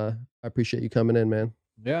 it's I appreciate you coming in, man.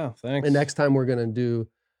 Yeah, thanks. And next time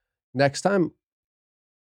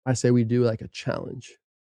I say we do like a challenge.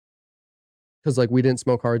 Cause like we didn't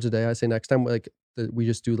smoke cards a day. I say next time like we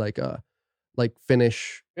just do like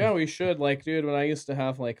finish. Yeah, we should. Like, dude, when I used to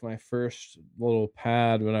have like my first little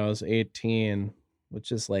pad when I was 18,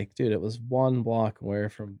 which is like, dude, it was 1 block away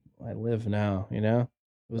from I live now, you know?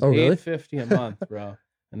 It was Oh really? $8.50 a month, bro.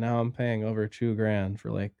 And now I'm paying over $2,000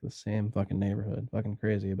 for like the same fucking neighborhood. Fucking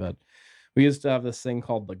crazy. But we used to have this thing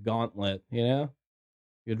called the gauntlet, you know?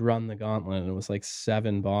 You'd run the gauntlet and it was like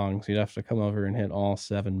 7 bongs. You'd have to come over and hit all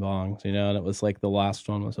 7 bongs, you know? And it was like the last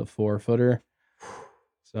one was a 4-footer.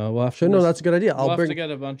 So we'll have Sure, to no, that's a good idea. we'll I'll have to bring get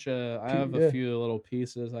a bunch of I have yeah. a few little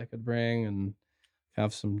pieces I could bring and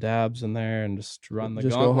have some dabs in there and just run the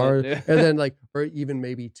just gauntlet. go hard, dude. and then like or even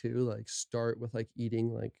maybe too like start with like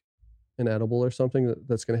eating like an edible or something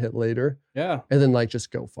that's gonna hit later, Yeah. and then like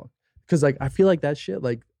just go fuck. Because like I feel like that shit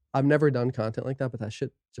like I've never done content like that, but that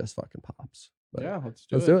shit just fucking pops. But yeah, let's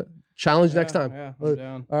do it. Challenge next time. Yeah, I'm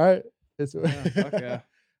down. All right. Fuck yeah.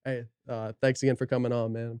 Hey, thanks again for coming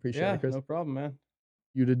on, man. Appreciate it, Chris. No problem, man.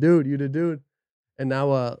 You the dude. And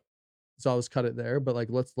now, so I was cut it there, but like,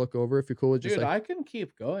 let's look over if you're cool with just Dude, like. I can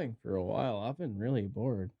keep going for a while. I've been really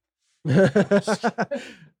bored. No,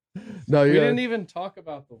 we didn't even talk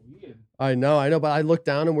about the weed. I know, but I looked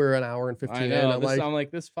down and we're an hour and 15 in. I'm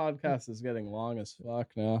like, this podcast is getting long as fuck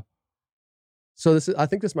now. So I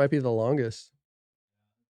think this might be the longest.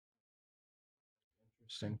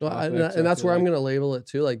 Interesting. Well, and that's where I'm gonna label it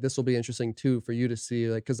too. Like, this will be interesting too for you to see,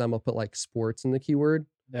 like, because I'm gonna put like sports in the keyword.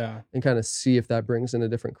 Yeah. And kind of see if that brings in a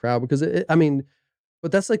different crowd, because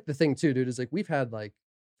but that's like the thing too, dude, is like we've had like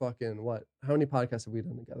fucking how many podcasts have we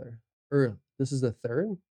done together? Or this is the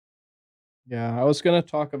third? Yeah, I was gonna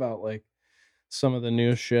talk about like some of the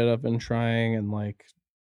new shit I've been trying, and like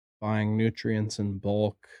buying nutrients in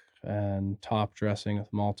bulk and top dressing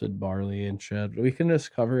with malted barley and shit. We can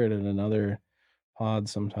just cover it in another pod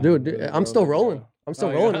sometime. Dude, I'm still rolling. I'm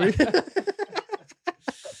still rolling. Yeah.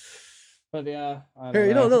 But yeah, I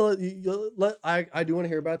do want to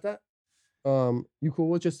hear about that. You cool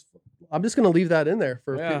with I'm just gonna leave that in there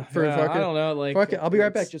for I don't know, like, I'll be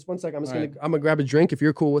right back. Just 1 second. I'm gonna grab a drink if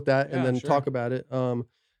you're cool with that, and then talk about it. I'm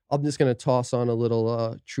just gonna toss on a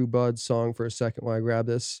little True Bud song for a second while I grab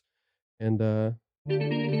this, and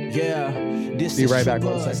this be is right back. True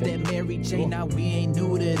 1 Buzz, second. that Mary J. Now we ain't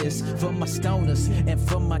new to this. For my stoners and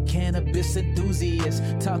for my cannabis enthusiasts,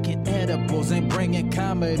 talking edibles and bringing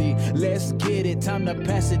comedy. Let's get it. Time to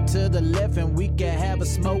pass it to the left and we can have a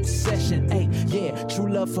smoke session. Hey, yeah,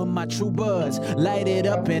 true love for my True Buzz. Light it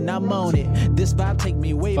up and I'm on it. This vibe take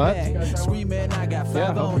me way back. Screaming, I got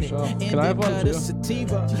 5 on it. Can I have one too?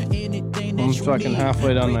 Sativa, anything that I'm you fucking need.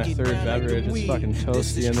 halfway down my Break it third down like beverage. the It's fucking weed.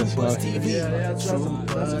 toasty in this one. That's a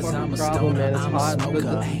fucking I'm a problem, man. It's stoner, I'm a hot. smoker.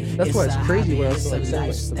 That's why it's a crazy when I hobby, was like it's a saying,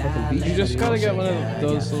 like, the fucking lifestyle. beach. You just gotta get one of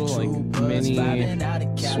those little like mini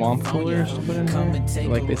swamp coolers to put in there.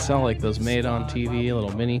 Like they sell like those made on TV,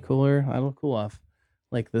 little mini cooler. That'll cool off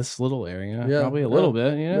like this little area. Yeah, Probably a little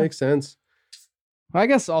bit, you know? Makes sense. I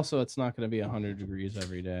guess also it's not gonna be 100 degrees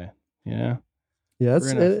every day. Yeah. Yeah, We're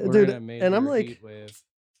in a dude. major And I'm like, heat wave.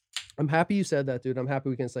 I'm happy you said that, dude. I'm happy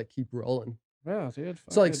we can just like keep rolling. Yeah, dude.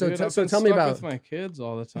 So, like, fuck it, so dude. t- I've so been tell me stuck about- with my kids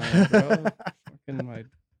all the time, bro. Fucking my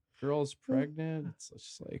girl's pregnant. It's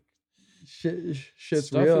just like Shit's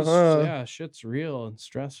stuff real, is, huh? Yeah, shit's real and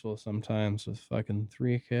stressful sometimes with fucking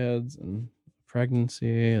 3 kids and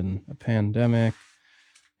pregnancy and a pandemic.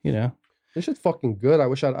 You know. This shit's fucking good. I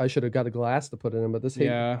wish I should have got a glass to put it in, but this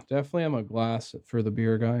Yeah, definitely. I'm a glass for the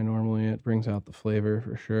beer guy. Normally, it brings out the flavor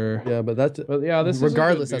for sure. Yeah, but that's But yeah, this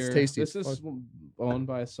regardless, is a good that's beer. tasty This as is owned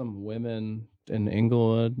by some women in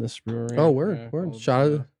Inglewood. This brewery. Oh, word. called,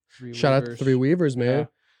 Shout out to Three Weavers, man. Yeah.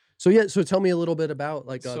 So tell me a little bit about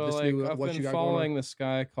like So this like new I've what been you got following this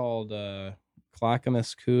guy called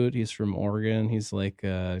Clackamas Coot. He's from Oregon. He's like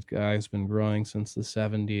a guy who's been growing since the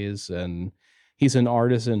 70s, and he's an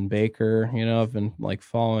artisan baker. You know, I've been like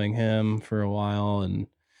following him for a while and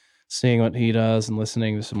seeing what he does and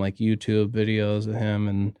listening to some like YouTube videos of him.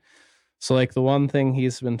 And so like the one thing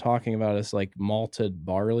he's been talking about is like malted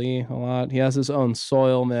barley a lot. He has his own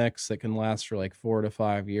soil mix that can last for like 4 to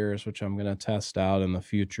 5 years, which I'm going to test out in the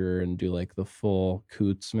future and do like the full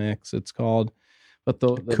Coots mix, it's called. But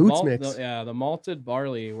the Coots mix. the malted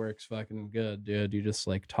barley works fucking good, dude. You just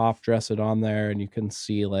like top dress it on there and you can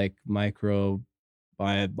see like micro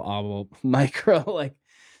like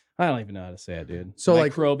I don't even know how to say it, dude. So,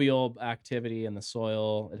 like- microbial activity in the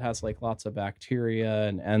soil. It has like lots of bacteria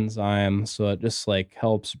and enzymes, so it just like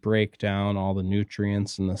helps break down all the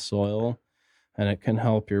nutrients in the soil, and it can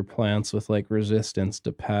help your plants with like resistance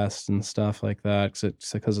to pests and stuff like that.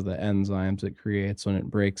 Because of the enzymes it creates when it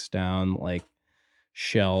breaks down like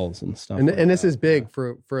shells and stuff. And like this that. is big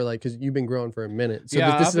for like because you've been growing for a minute, so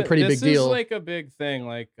Yeah, this is a pretty big deal. This is like a big thing.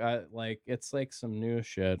 Like it's like some new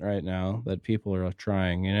shit right now that people are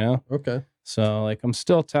trying. You know. Okay. So like I'm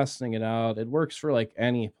still testing it out. It works for like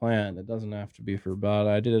any plant. It doesn't have to be for bud.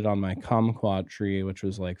 I did it on my kumquat tree, which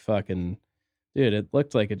was like fucking, dude, it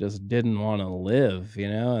looked like it just didn't want to live, you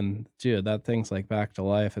know? And dude, that thing's like back to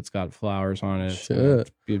life. It's got flowers on it. It's gonna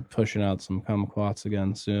Shit. be pushing out some kumquats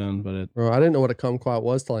again soon, but it Bro, I didn't know what a kumquat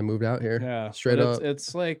was till I moved out here. yeah, Straight but up.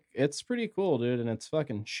 It's like it's pretty cool, dude, and it's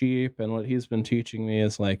fucking cheap. And what he's been teaching me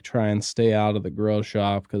is like try and stay out of the grow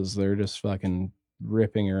shop because they're just fucking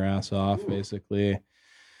ripping your ass off, basically.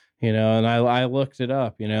 You know, and I looked it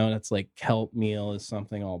up, you know, and it's like kelp meal is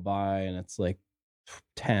something I'll buy, and it's like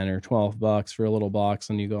 $10 or $12 for a little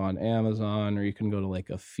box, and you go on Amazon, or you can go to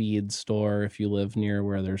like a feed store if you live near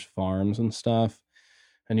where there's farms and stuff.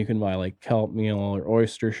 and you can buy like kelp meal or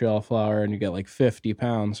oyster shell flour, and you get like 50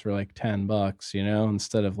 pounds for like $10, you know,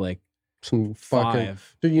 instead of like some fucking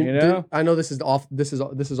 5. dude, You know, I know this is off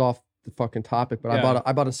the fucking topic, but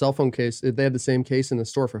I bought a cell phone case. They had the same case in the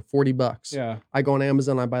store for $40. yeah. I go on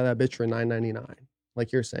Amazon, I buy that bitch for $9.99.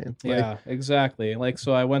 Like you're saying. Like, Yeah, exactly. Like,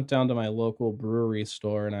 so I went down to my local brewery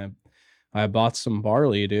store and I bought some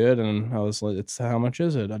barley, dude, and I was like, "It's how much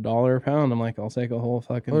is it? $1 a pound?" I'm like, "I'll take a whole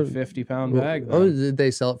fucking 50-pound bag." Oh, Then. did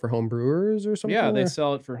they sell it for home brewers or something? Yeah, they or?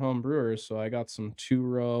 sell it for home brewers. So I got some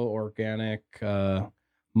 2-row organic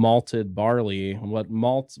malted barley.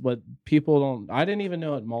 What people don't, I didn't even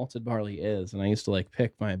know what malted barley is, and I used to like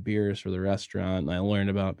pick my beers for the restaurant, and I learned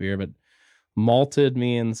about beer, but malted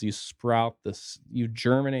means you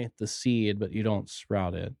germinate the seed, but you don't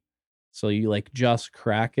sprout it. So you like just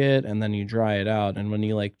crack it and then you dry it out. And when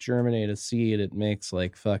you like germinate a seed, it makes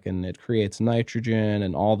like it creates nitrogen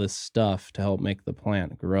and all this stuff to help make the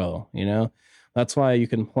plant grow, you know? That's why you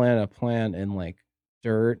can plant a plant in like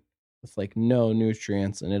dirt with like no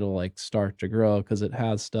nutrients and it'll like start to grow because it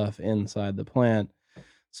has stuff inside the plant.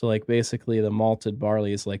 So like basically the malted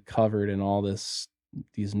barley is like covered in all these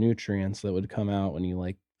nutrients that would come out when you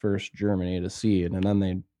like first germinate a seed, and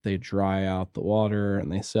then they dry out the water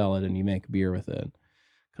and they sell it and you make beer with it.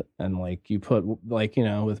 And like you put like, you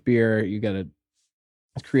know, with beer you got it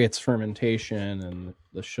creates fermentation and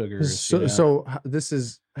the sugars. So this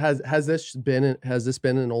has this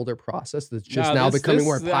been an older process that's just now becoming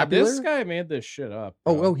more popular? This guy made this shit up,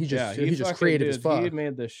 bro. He just created as fuck. He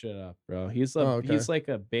made this shit up, bro. He's like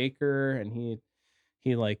a baker, and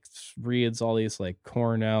he like reads all these like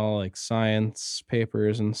Cornell like science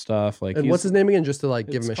papers and stuff. Like, and what's his name again? Just to like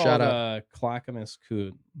give him a shout out. Clackamas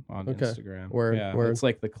Coot on Instagram. Word. It's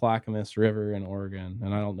like the Clackamas River in Oregon,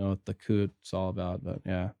 and I don't know what the Coot's all about, but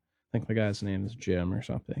yeah, I think the guy's name is Jim or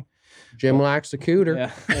something. Jim likes the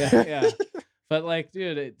cooter. Yeah. But like,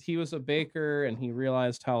 dude, he was a baker and he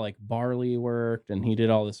realized how like barley worked, and he did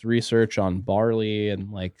all this research on barley, and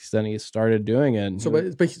like then he started doing it.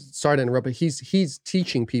 Sorry to interrupt, but he's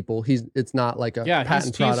teaching people. It's not like a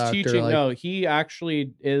patent product. He's teaching. Or like, no, he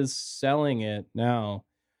actually is selling it now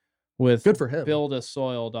with good for him.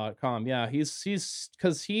 buildasoil.com. Yeah, he's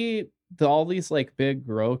because all these like big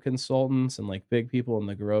grow consultants and like big people in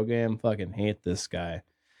the grow game fucking hate this guy.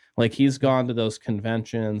 Like he's gone to those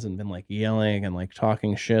conventions and been like yelling and like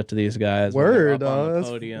talking shit to these guys up on the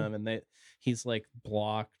podium, and he's like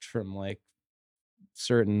blocked from like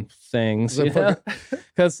certain things,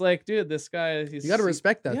 because like, dude, this guy, you got to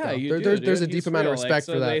respect that. Yeah, there's a deep amount of respect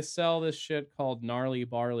for that. They sell this shit called gnarly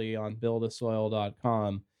barley on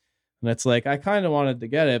buildasoil.com, and it's like I kind of wanted to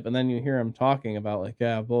get it, but then you hear him talking about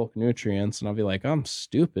like bulk nutrients, and I'll be like, I'm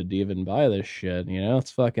stupid to even buy this shit, you know?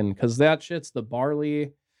 It's fucking because that shit's the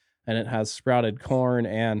barley. And it has sprouted corn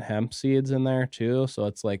and hemp seeds in there too. So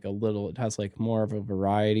it's like it has like more of a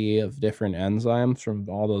variety of different enzymes from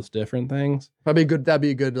all those different things. That'd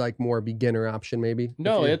be a good, like more beginner option maybe.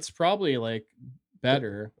 No, it's probably like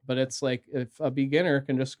better, but it's like if a beginner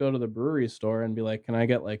can just go to the brewery store and be like, can I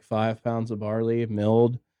get like 5 pounds of barley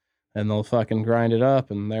milled? And they'll fucking grind it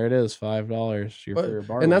up, and there it is, $5 for your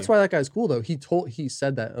barley. And that's why that guy's cool, though. He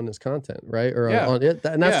said that on his content, right? Or on it,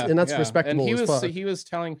 and that's respectable. And he was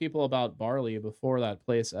telling people about barley before that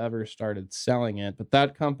place ever started selling it. But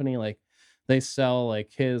that company, like, they sell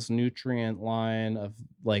like his nutrient line of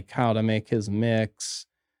like how to make his mix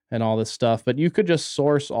and all this stuff. But you could just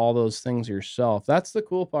source all those things yourself. That's the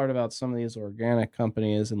cool part about some of these organic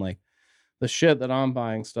companies and like the shit that I'm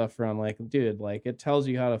buying stuff from. Like, dude, like it tells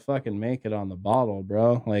you how to fucking make it on the bottle,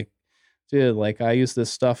 bro. Like, dude, like I use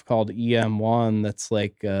this stuff called EM1 that's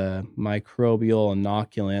like a microbial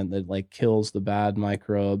inoculant that like kills the bad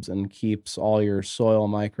microbes and keeps all your soil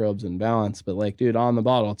microbes in balance. But like, dude, on the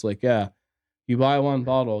bottle, it's like, yeah, you buy 1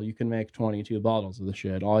 bottle, you can make 22 bottles of the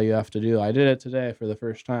shit. All you have to do, I did it today for the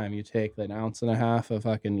first time. You take an 1.5 ounces of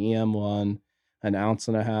fucking EM1, 1.5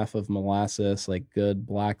 ounces of molasses, like good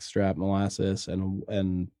blackstrap molasses,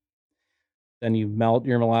 and then you melt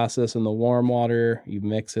your molasses in the warm water, you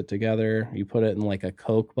mix it together, you put it in like a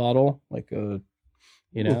Coke bottle, like not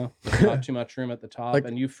too much room at the top,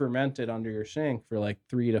 and you ferment it under your sink for like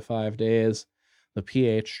 3 to 5 days. The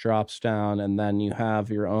pH drops down, and then you have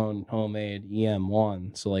your own homemade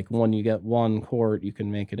EM1. So like when you get 1 quart, you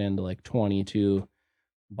can make it into like 22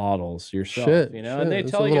 bottles yourself, and they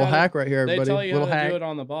tell you a little hack right here, everybody. They tell you how to do it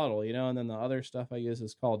on the bottle, and then the other stuff I use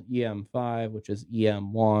is called EM5, which is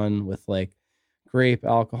EM1 with like grape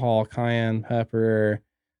alcohol, cayenne pepper,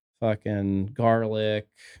 fucking garlic,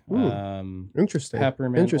 Interesting.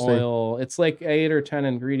 peppermint oil. It's like 8 or 10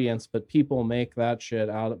 ingredients, but people make that shit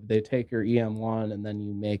out of, they take your EM1 and then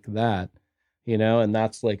you make that, you know, and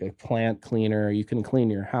that's like a plant cleaner. You can clean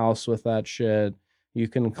your house with that shit. You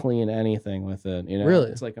can clean anything with it, you know.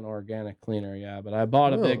 Really? It's like an organic cleaner, yeah. But I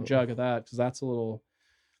bought a big jug of that because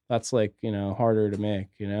that's like, you know, harder to make,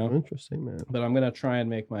 you know. Interesting, man. But I'm gonna try and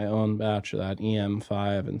make my own batch of that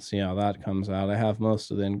EM5 and see how that comes out. I have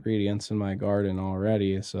most of the ingredients in my garden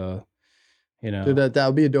already, so you know. Dude, that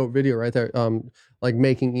would be a dope video right there. Like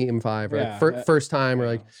making EM5, right? Yeah, first time, or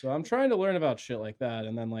like. So I'm trying to learn about shit like that,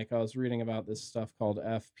 and then like I was reading about this stuff called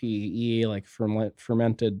FPE, like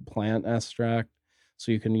fermented plant extract.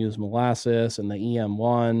 So you can use molasses and the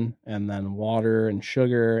EM1 and then water and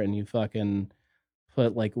sugar, and you fucking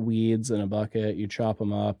put like weeds in a bucket, you chop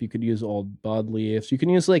them up. You could use old bud leaves. You can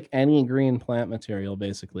use like any green plant material,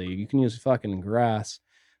 basically. You can use fucking grass,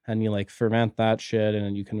 and you like ferment that shit,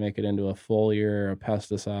 and you can make it into a foliar, a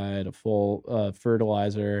pesticide, a full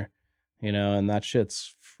fertilizer, you know, and that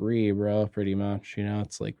shit's free, bro, pretty much. You know,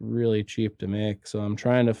 it's like really cheap to make. So I'm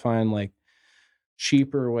trying to find like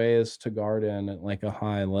cheaper ways to garden at like a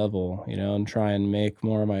high level, you know, and try and make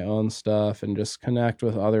more of my own stuff and just connect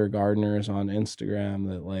with other gardeners on Instagram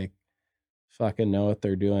that like fucking know what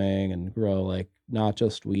they're doing and grow like not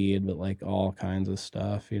just weed but like all kinds of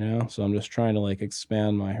stuff, you know. So I'm just trying to like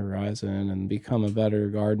expand my horizon and become a better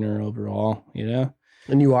gardener overall, you know.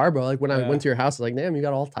 And you are, bro. Like when I went to your house, like, damn, you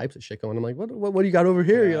got all types of shit going. I'm like, what do you got over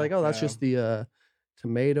here? You're like, oh, that's just the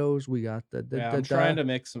tomatoes. We got I'm trying to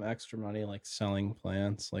make some extra money like selling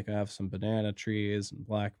plants. Like I have some banana trees and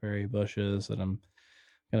blackberry bushes that I'm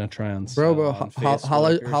gonna try and sell. Bro,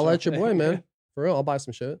 holla at your boy, man. For real, I'll buy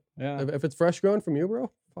some shit. Yeah, if it's fresh grown from you, bro,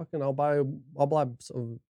 fucking I'll buy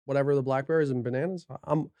some, whatever the blackberries and bananas.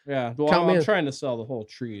 I'm trying to sell the whole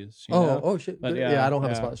trees. You know? Oh shit. But yeah, I don't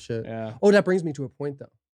have a spot of shit. Yeah. Oh, that brings me to a point though,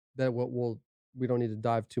 that we don't need to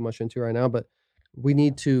dive too much into right now, but we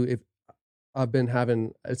need to. If I've been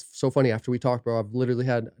having, it's so funny, after we talked, bro, I've literally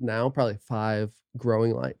had now probably 5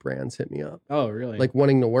 growing light brands hit me up. Oh, really? Like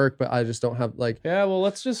wanting to work, but I just don't have like. Yeah, well,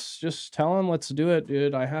 let's just tell them, let's do it,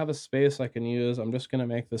 dude. I have a space I can use. I'm just going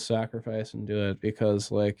to make the sacrifice and do it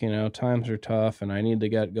because like, you know, times are tough and I need to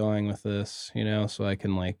get going with this, you know, so I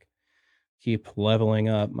can like keep leveling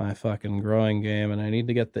up my fucking growing game. And I need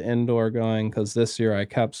to get the indoor going because this year I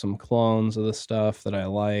kept some clones of the stuff that I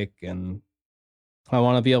like, and I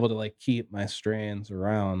want to be able to like keep my strains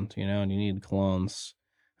around, you know, and you need clones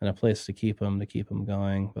and a place to keep them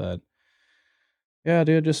going. But yeah,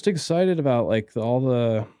 dude, just excited about like all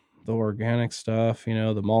the organic stuff, you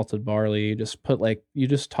know, the malted barley. You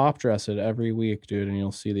just top dress it every week, dude, and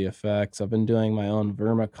you'll see the effects. I've been doing my own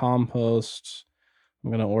vermicompost. I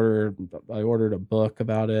ordered a book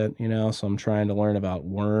about it, you know, so I'm trying to learn about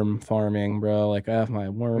worm farming, bro. Like I have my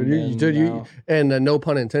worm bin, and no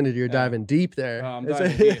pun intended, you're diving deep there. I'm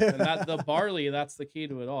diving deep. And the barley, that's the key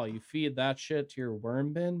to it all. You feed that shit to your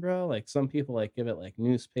worm bin, bro. Like some people like give it like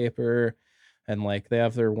newspaper, and like they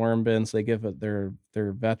have their worm bins, they give it their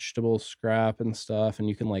vegetable scrap and stuff, and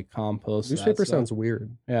you can like compost. Newspaper sounds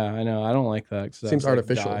weird. Yeah, I know. I don't like that. Seems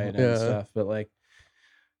artificial. And stuff, but like,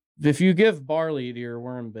 if you give barley to your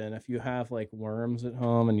worm bin, if you have like worms at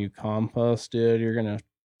home and you compost, dude, you're gonna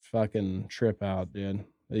fucking trip out, dude.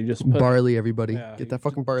 You just put barley, everybody. Get that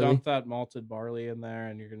fucking barley. Dump that malted barley in there,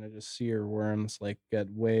 and you're gonna just see your worms like get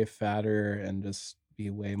way fatter and just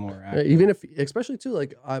be way more active. Even if, especially too,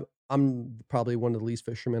 like I'm probably one of the least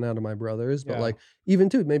fishermen out of my brothers, but like even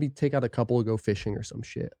too, maybe take out a couple, go fishing or some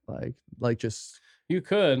shit. Like just. You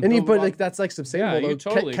could, and but like that's like sustainable. Yeah, you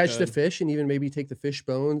totally catch the fish, and even maybe take the fish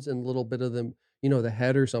bones and a little bit of them, you know, the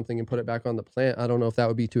head or something, and put it back on the plant. I don't know if that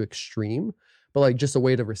would be too extreme, but like just a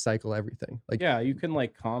way to recycle everything. Like yeah, you can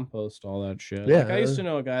like compost all that shit. Yeah, like I used to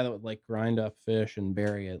know a guy that would like grind up fish and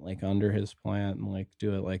bury it like under his plant and like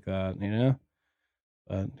do it like that, you know.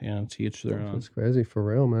 But you know, to each their own. It's crazy for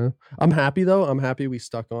real, man. I'm happy though. I'm happy we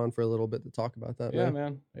stuck on for a little bit to talk about that. Yeah,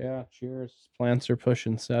 man. Yeah, cheers. Plants are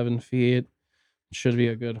pushing 7 feet. Should be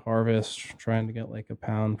a good harvest. Trying to get like a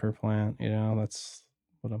pound per plant, you know. That's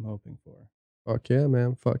what I'm hoping for. Fuck yeah,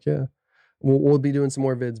 man. Fuck yeah. We'll be doing some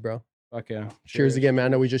more vids, bro. Fuck yeah. Cheers again, man. I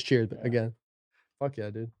know we just cheered again. Fuck yeah,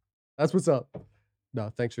 dude. That's what's up. No,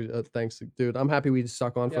 thanks, dude. I'm happy we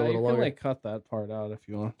stuck on for a little longer. You can like cut that part out if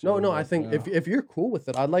you want to. No, I think if you're cool with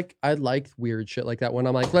it, I like weird shit like that. When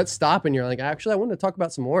I'm like, let's stop, and you're like, actually, I want to talk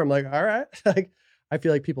about some more. I'm like, all right. Like, I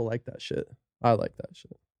feel like people like that shit. I like that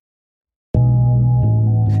shit.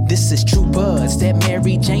 This is True Buds, that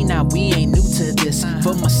Mary Jane, now we ain't new to this.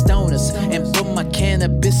 For my stoners and for my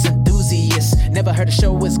cannabis enthusiasts, never heard a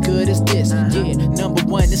show as good as this. Yeah, number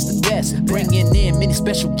one, it's the best. Bringing in many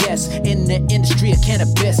special guests in the industry of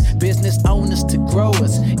cannabis. Business owners to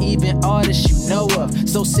growers, even artists you know of.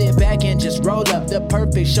 So sit back and just roll up the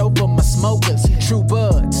perfect show for my smokers. True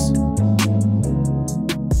Buds.